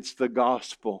Lord. It's the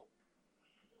gospel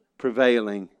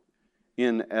prevailing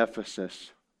in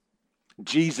Ephesus.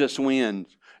 Jesus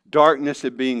wins. Darkness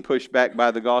is being pushed back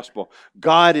by the gospel.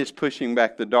 God is pushing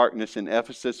back the darkness in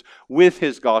Ephesus with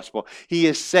His gospel. He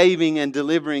is saving and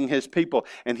delivering His people,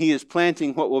 and He is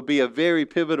planting what will be a very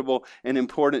pivotal and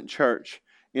important church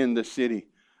in the city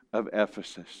of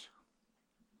Ephesus.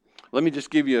 Let me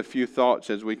just give you a few thoughts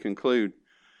as we conclude,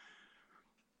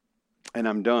 and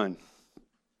I'm done.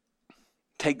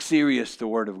 Take serious the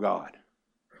Word of God.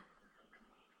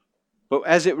 But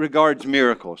as it regards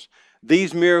miracles,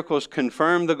 these miracles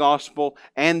confirm the gospel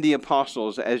and the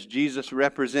apostles as Jesus'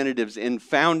 representatives in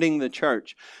founding the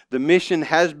church. The mission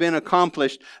has been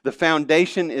accomplished. The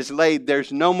foundation is laid.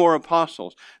 There's no more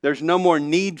apostles. There's no more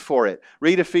need for it.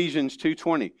 Read Ephesians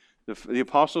 2:20. The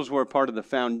apostles were a part of the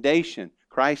foundation,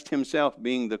 Christ Himself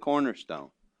being the cornerstone.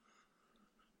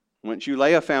 Once you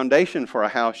lay a foundation for a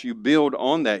house, you build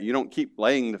on that. You don't keep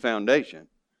laying the foundation.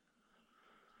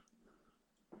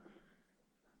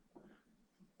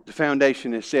 The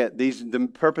foundation is set. The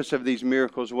purpose of these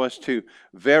miracles was to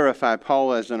verify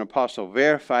Paul as an apostle,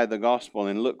 verify the gospel,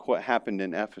 and look what happened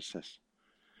in Ephesus.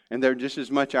 And they're just as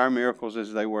much our miracles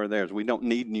as they were theirs. We don't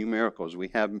need new miracles. We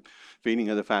have feeding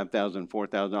of the 5,000,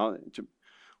 4,000.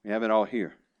 We have it all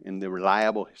here in the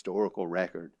reliable historical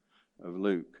record of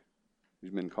Luke,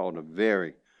 who's been called a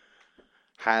very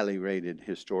highly rated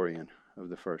historian of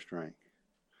the first rank.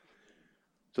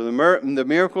 So the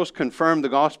miracles confirm the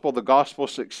gospel. The gospel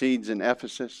succeeds in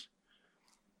Ephesus.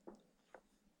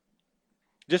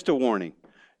 Just a warning.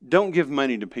 Don't give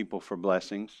money to people for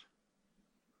blessings.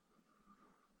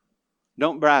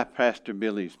 Don't buy Pastor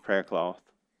Billy's prayer cloth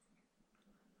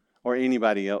or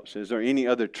anybody else's or any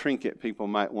other trinket people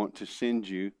might want to send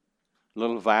you. A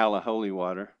little vial of holy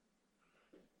water.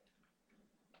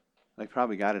 They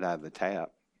probably got it out of the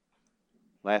tap,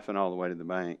 laughing all the way to the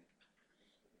bank.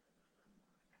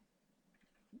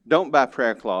 Don't buy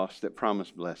prayer cloths that promise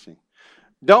blessing.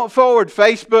 Don't forward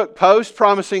Facebook posts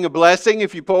promising a blessing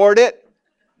if you poured it.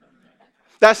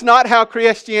 That's not how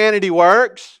Christianity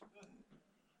works.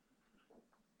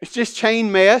 It's just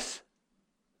chain mess.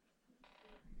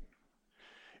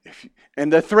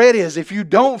 And the threat is, if you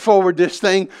don't forward this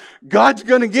thing, God's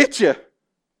going to get you.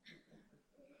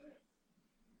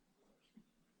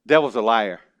 Devil's a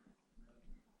liar.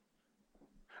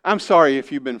 I'm sorry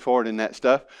if you've been forwarding that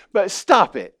stuff, but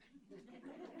stop it.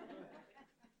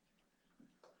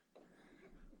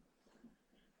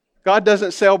 God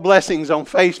doesn't sell blessings on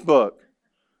Facebook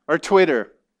or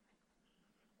Twitter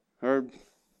or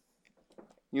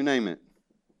you name it.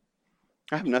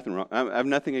 I have nothing wrong. I have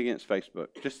nothing against Facebook.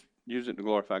 Just use it to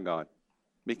glorify God.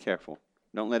 Be careful.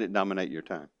 Don't let it dominate your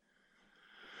time.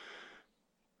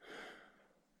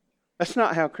 That's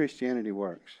not how Christianity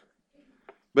works.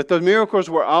 But the miracles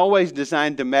were always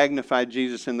designed to magnify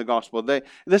Jesus in the gospel.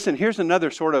 Listen, here's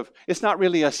another sort of, it's not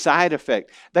really a side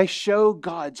effect. They show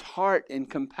God's heart and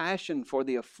compassion for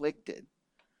the afflicted.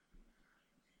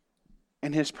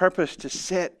 And His purpose to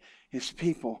set His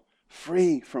people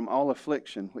free from all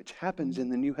affliction, which happens in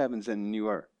the new heavens and the new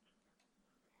earth.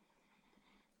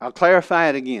 I'll clarify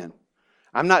it again.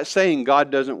 I'm not saying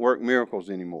God doesn't work miracles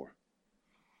anymore.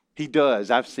 He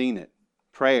does. I've seen it.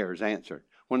 Prayers answered.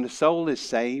 When the soul is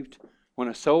saved, when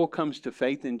a soul comes to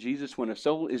faith in Jesus, when a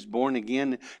soul is born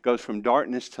again, goes from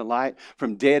darkness to light,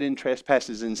 from dead in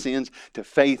trespasses and sins to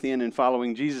faith in and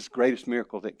following Jesus, greatest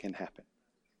miracle that can happen.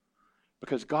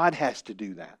 Because God has to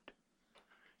do that.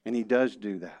 And He does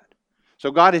do that.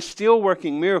 So God is still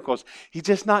working miracles. He's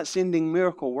just not sending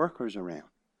miracle workers around.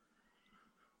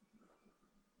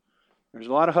 There's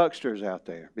a lot of hucksters out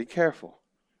there. Be careful.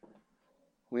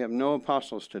 We have no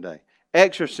apostles today.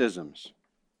 Exorcisms.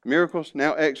 Miracles,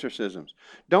 now exorcisms.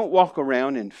 Don't walk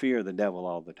around and fear the devil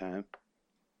all the time.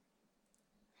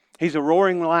 He's a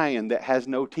roaring lion that has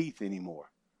no teeth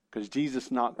anymore because Jesus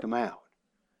knocked him out.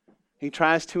 He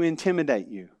tries to intimidate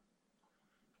you.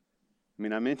 I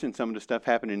mean, I mentioned some of the stuff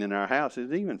happening in our house.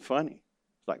 It's even funny.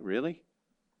 It's like, really?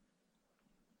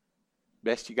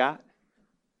 Best you got?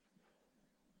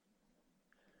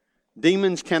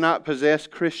 Demons cannot possess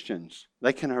Christians.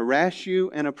 They can harass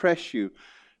you and oppress you.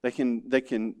 But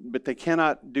they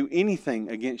cannot do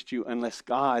anything against you unless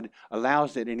God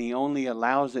allows it, and He only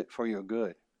allows it for your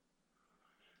good.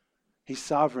 He's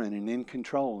sovereign and in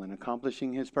control and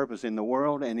accomplishing His purpose in the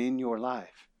world and in your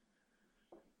life.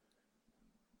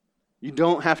 You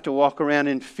don't have to walk around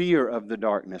in fear of the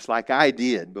darkness like I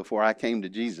did before I came to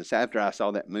Jesus after I saw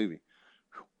that movie.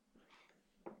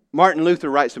 Martin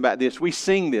Luther writes about this. We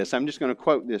sing this. I'm just going to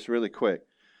quote this really quick.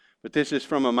 But this is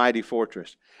from A Mighty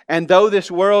Fortress. And though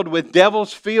this world with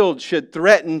devils filled should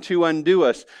threaten to undo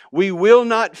us, we will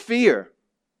not fear.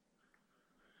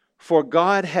 For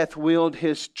God hath willed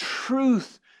His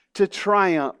truth to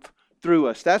triumph through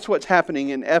us. That's what's happening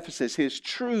in Ephesus. His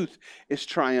truth is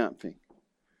triumphing.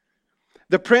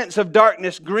 The prince of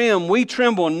darkness grim, we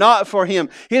tremble not for him.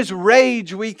 His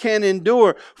rage we can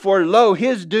endure, for lo,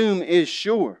 his doom is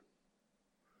sure.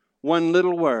 One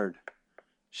little word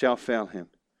shall fell him.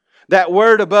 That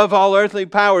word above all earthly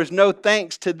powers, no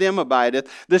thanks to them abideth.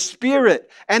 The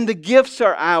Spirit and the gifts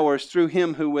are ours through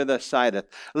Him who with us sideth.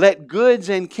 Let goods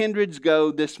and kindreds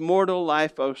go, this mortal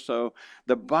life also.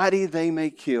 The body they may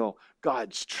kill,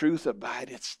 God's truth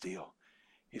abideth still.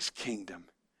 His kingdom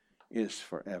is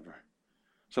forever.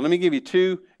 So let me give you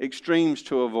two extremes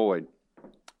to avoid.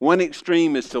 One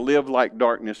extreme is to live like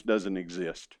darkness doesn't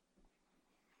exist.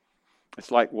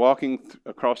 It's like walking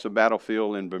across a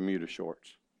battlefield in Bermuda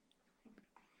shorts.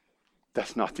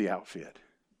 That's not the outfit.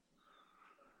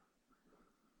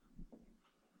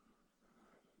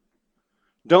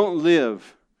 Don't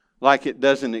live like it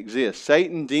doesn't exist.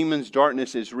 Satan, demons,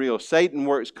 darkness is real. Satan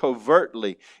works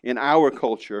covertly in our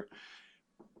culture.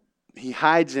 He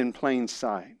hides in plain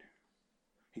sight.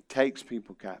 He takes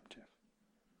people captive.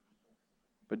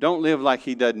 But don't live like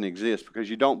he doesn't exist, because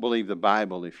you don't believe the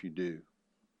Bible if you do.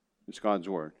 It's God's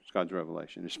Word. It's God's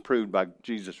revelation. It's proved by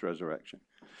Jesus' resurrection.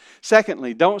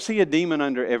 Secondly, don't see a demon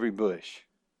under every bush.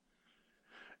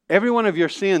 Every one of your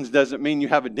sins doesn't mean you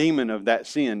have a demon of that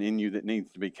sin in you that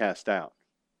needs to be cast out.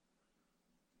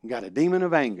 You got a demon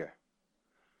of anger.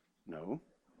 No.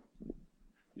 You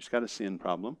just got a sin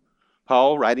problem.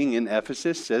 Paul, writing in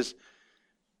Ephesus, says,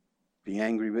 be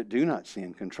angry, but do not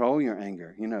sin. Control your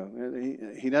anger. You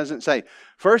know, he doesn't say,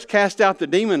 first cast out the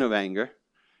demon of anger,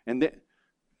 and then,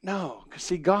 no, because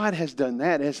see, God has done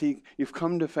that as you've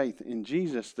come to faith in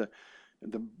Jesus.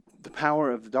 The power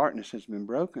of the darkness has been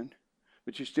broken,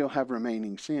 but you still have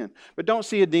remaining sin. But don't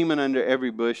see a demon under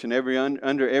every bush and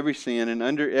under every sin and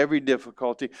under every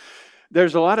difficulty.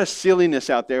 There's a lot of silliness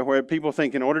out there where people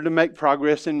think in order to make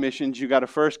progress in missions, you got to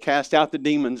first cast out the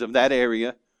demons of that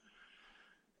area.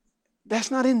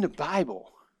 That's not in the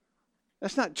Bible.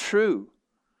 That's not true.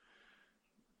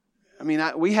 I mean,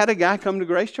 we had a guy come to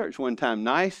Grace Church one time.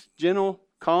 Nice, gentle,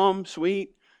 calm,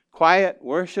 sweet, quiet,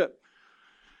 worship.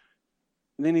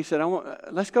 And then he said,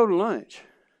 let's go to lunch.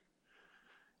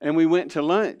 And we went to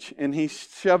lunch, and he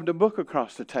shoved a book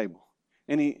across the table.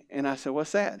 And I said,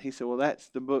 what's that? He said, well, that's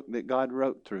the book that God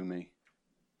wrote through me.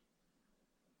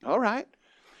 All right.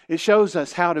 It shows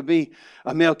us how to be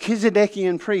a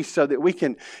Melchizedekian priest so that we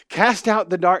can cast out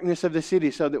the darkness of the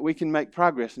city so that we can make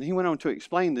progress. And he went on to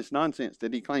explain this nonsense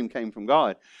that he claimed came from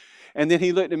God. And then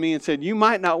he looked at me and said, you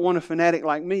might not want a fanatic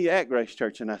like me at Grace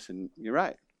Church. And I said, you're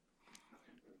right.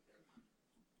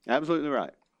 Absolutely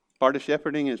right. Part of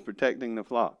shepherding is protecting the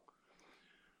flock.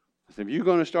 I said, if you're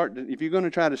going to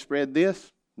try to spread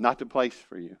this, not the place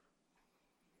for you.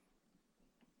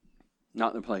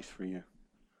 Not the place for you.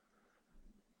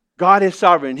 God is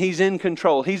sovereign. He's in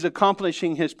control. He's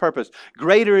accomplishing His purpose.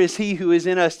 Greater is He who is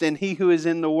in us than he who is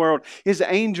in the world. His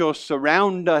angels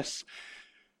surround us.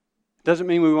 Doesn't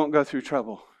mean we won't go through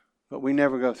trouble, but we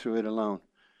never go through it alone.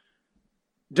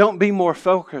 Don't be more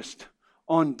focused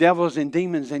on devils and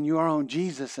demons than you are on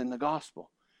Jesus and the gospel.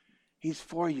 He's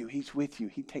for you. He's with you.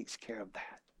 He takes care of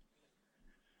that.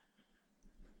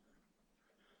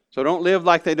 So don't live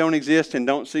like they don't exist, and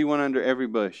don't see one under every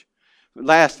bush.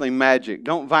 Lastly, magic.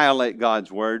 Don't violate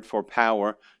God's word for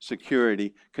power,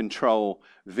 security, control,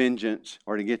 vengeance,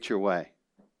 or to get your way.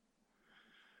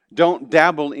 Don't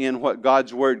dabble in what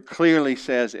God's word clearly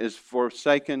says is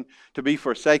forsaken, to be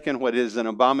forsaken, what is an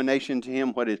abomination to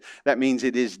Him, that means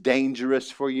it is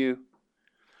dangerous for you.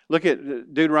 Look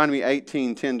at Deuteronomy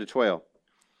 18:10-12.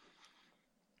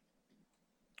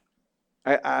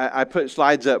 I put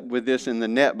slides up with this in the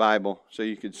Net Bible so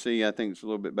you could see. I think it's a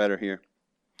little bit better here.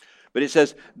 But it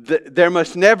says, there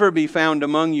must never be found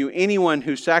among you anyone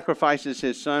who sacrifices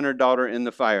his son or daughter in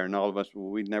the fire. And all of us, well,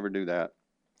 we'd never do that.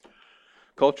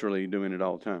 Culturally, doing it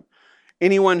all the time.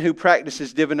 Anyone who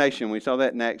practices divination, we saw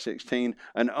that in Acts 16,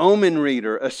 an omen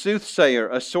reader, a soothsayer,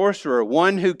 a sorcerer,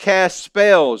 one who casts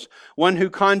spells, one who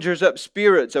conjures up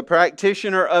spirits, a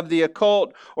practitioner of the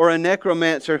occult, or a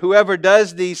necromancer, whoever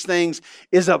does these things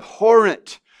is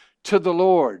abhorrent to the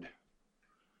Lord,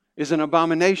 is an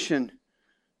abomination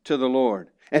to the Lord.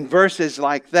 And verses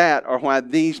like that are why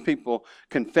these people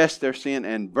confessed their sin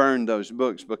and burned those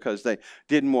books, because they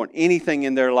didn't want anything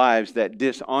in their lives that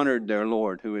dishonored their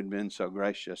Lord who had been so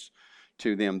gracious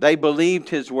to them. They believed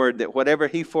His word that whatever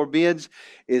He forbids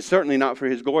is certainly not for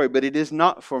His glory, but it is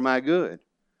not for my good.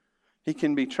 He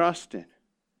can be trusted.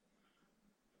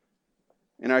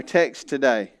 In our text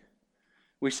today,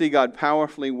 we see God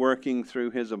powerfully working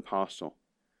through His apostle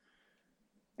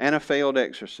and a failed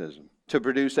exorcism to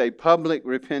produce a public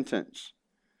repentance,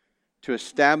 to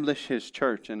establish His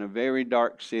church in a very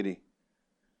dark city,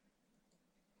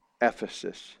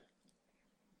 Ephesus.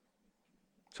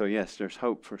 So yes, there's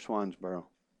hope for Swansboro.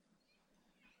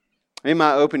 In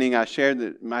my opening, I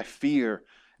shared my fear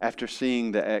after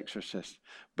seeing The Exorcist.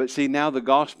 But see, now the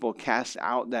gospel casts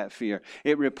out that fear.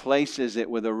 It replaces it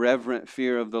with a reverent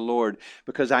fear of the Lord,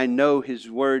 because I know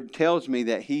His word tells me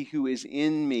that He who is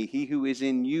in me, He who is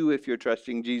in you, if you're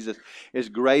trusting Jesus, is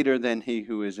greater than he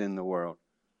who is in the world.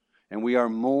 And we are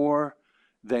more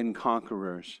than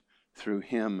conquerors through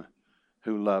Him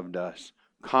who loved us.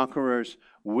 Conquerors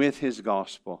with His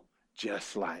gospel,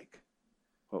 just like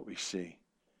what we see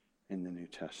in the New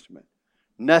Testament.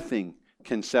 Nothing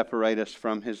can separate us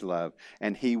from His love,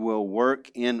 and He will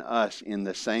work in us in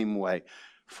the same way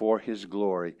for His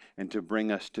glory and to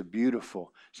bring us to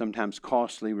beautiful, sometimes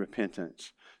costly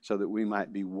repentance, so that we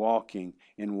might be walking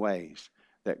in ways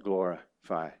that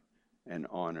glorify and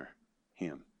honor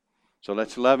Him. So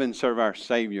let's love and serve our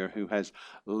Savior, who has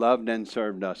loved and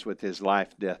served us with His life,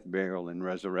 death, burial, and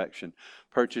resurrection,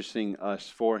 purchasing us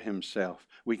for Himself.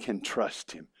 We can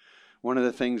trust Him. One of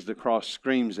the things the cross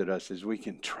screams at us is we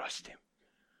can trust Him.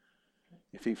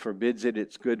 If He forbids it,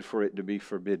 it's good for it to be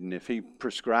forbidden. If He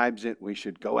prescribes it, we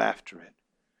should go after it.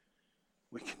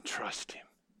 We can trust Him.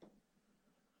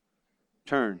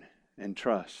 Turn and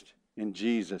trust in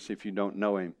Jesus if you don't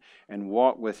know Him, and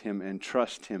walk with Him and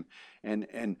trust Him,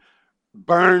 and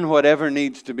burn whatever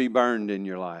needs to be burned in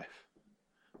your life.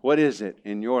 What is it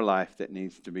in your life that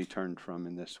needs to be turned from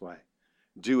in this way?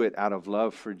 Do it out of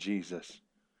love for Jesus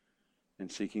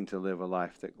and seeking to live a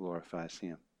life that glorifies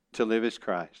Him. To live is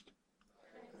Christ.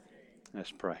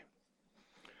 Let's pray.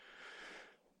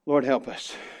 Lord, help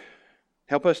us.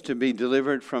 Help us to be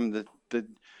delivered from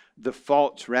the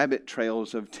false rabbit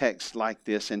trails of texts like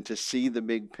this, and to see the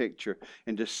big picture,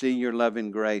 and to see your love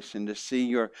and grace, and to see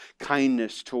your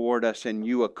kindness toward us, and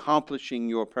you accomplishing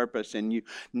your purpose, and you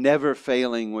never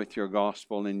failing with your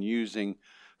gospel, and using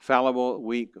fallible,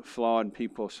 weak, flawed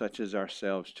people such as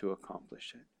ourselves to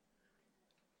accomplish it.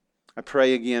 I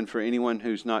pray again for anyone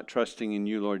who's not trusting in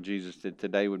you, Lord Jesus, that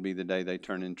today would be the day they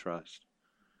turn in trust.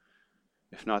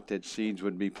 If not, that seeds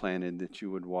would be planted, that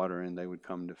you would water, and they would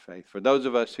come to faith. For those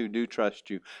of us who do trust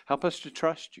you, help us to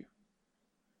trust you.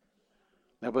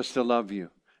 Help us to love you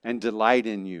and delight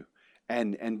in you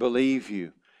and believe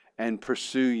you and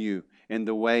pursue you in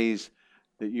the ways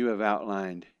that you have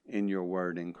outlined in your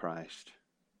word in Christ.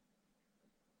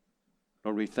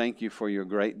 Lord, we thank you for your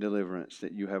great deliverance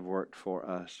that you have worked for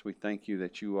us. We thank you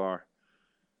that you are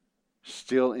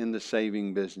still in the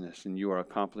saving business, and you are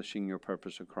accomplishing your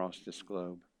purpose across this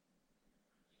globe.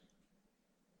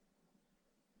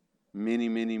 Many,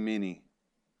 many, many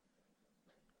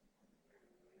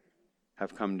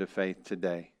have come to faith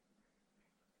today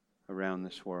around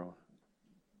this world,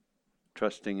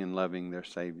 trusting and loving their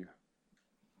Savior.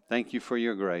 Thank you for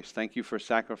your grace. Thank you for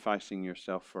sacrificing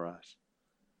yourself for us.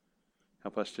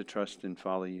 Help us to trust and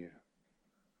follow you.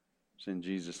 It's in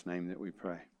Jesus' name that we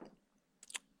pray.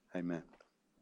 Amen.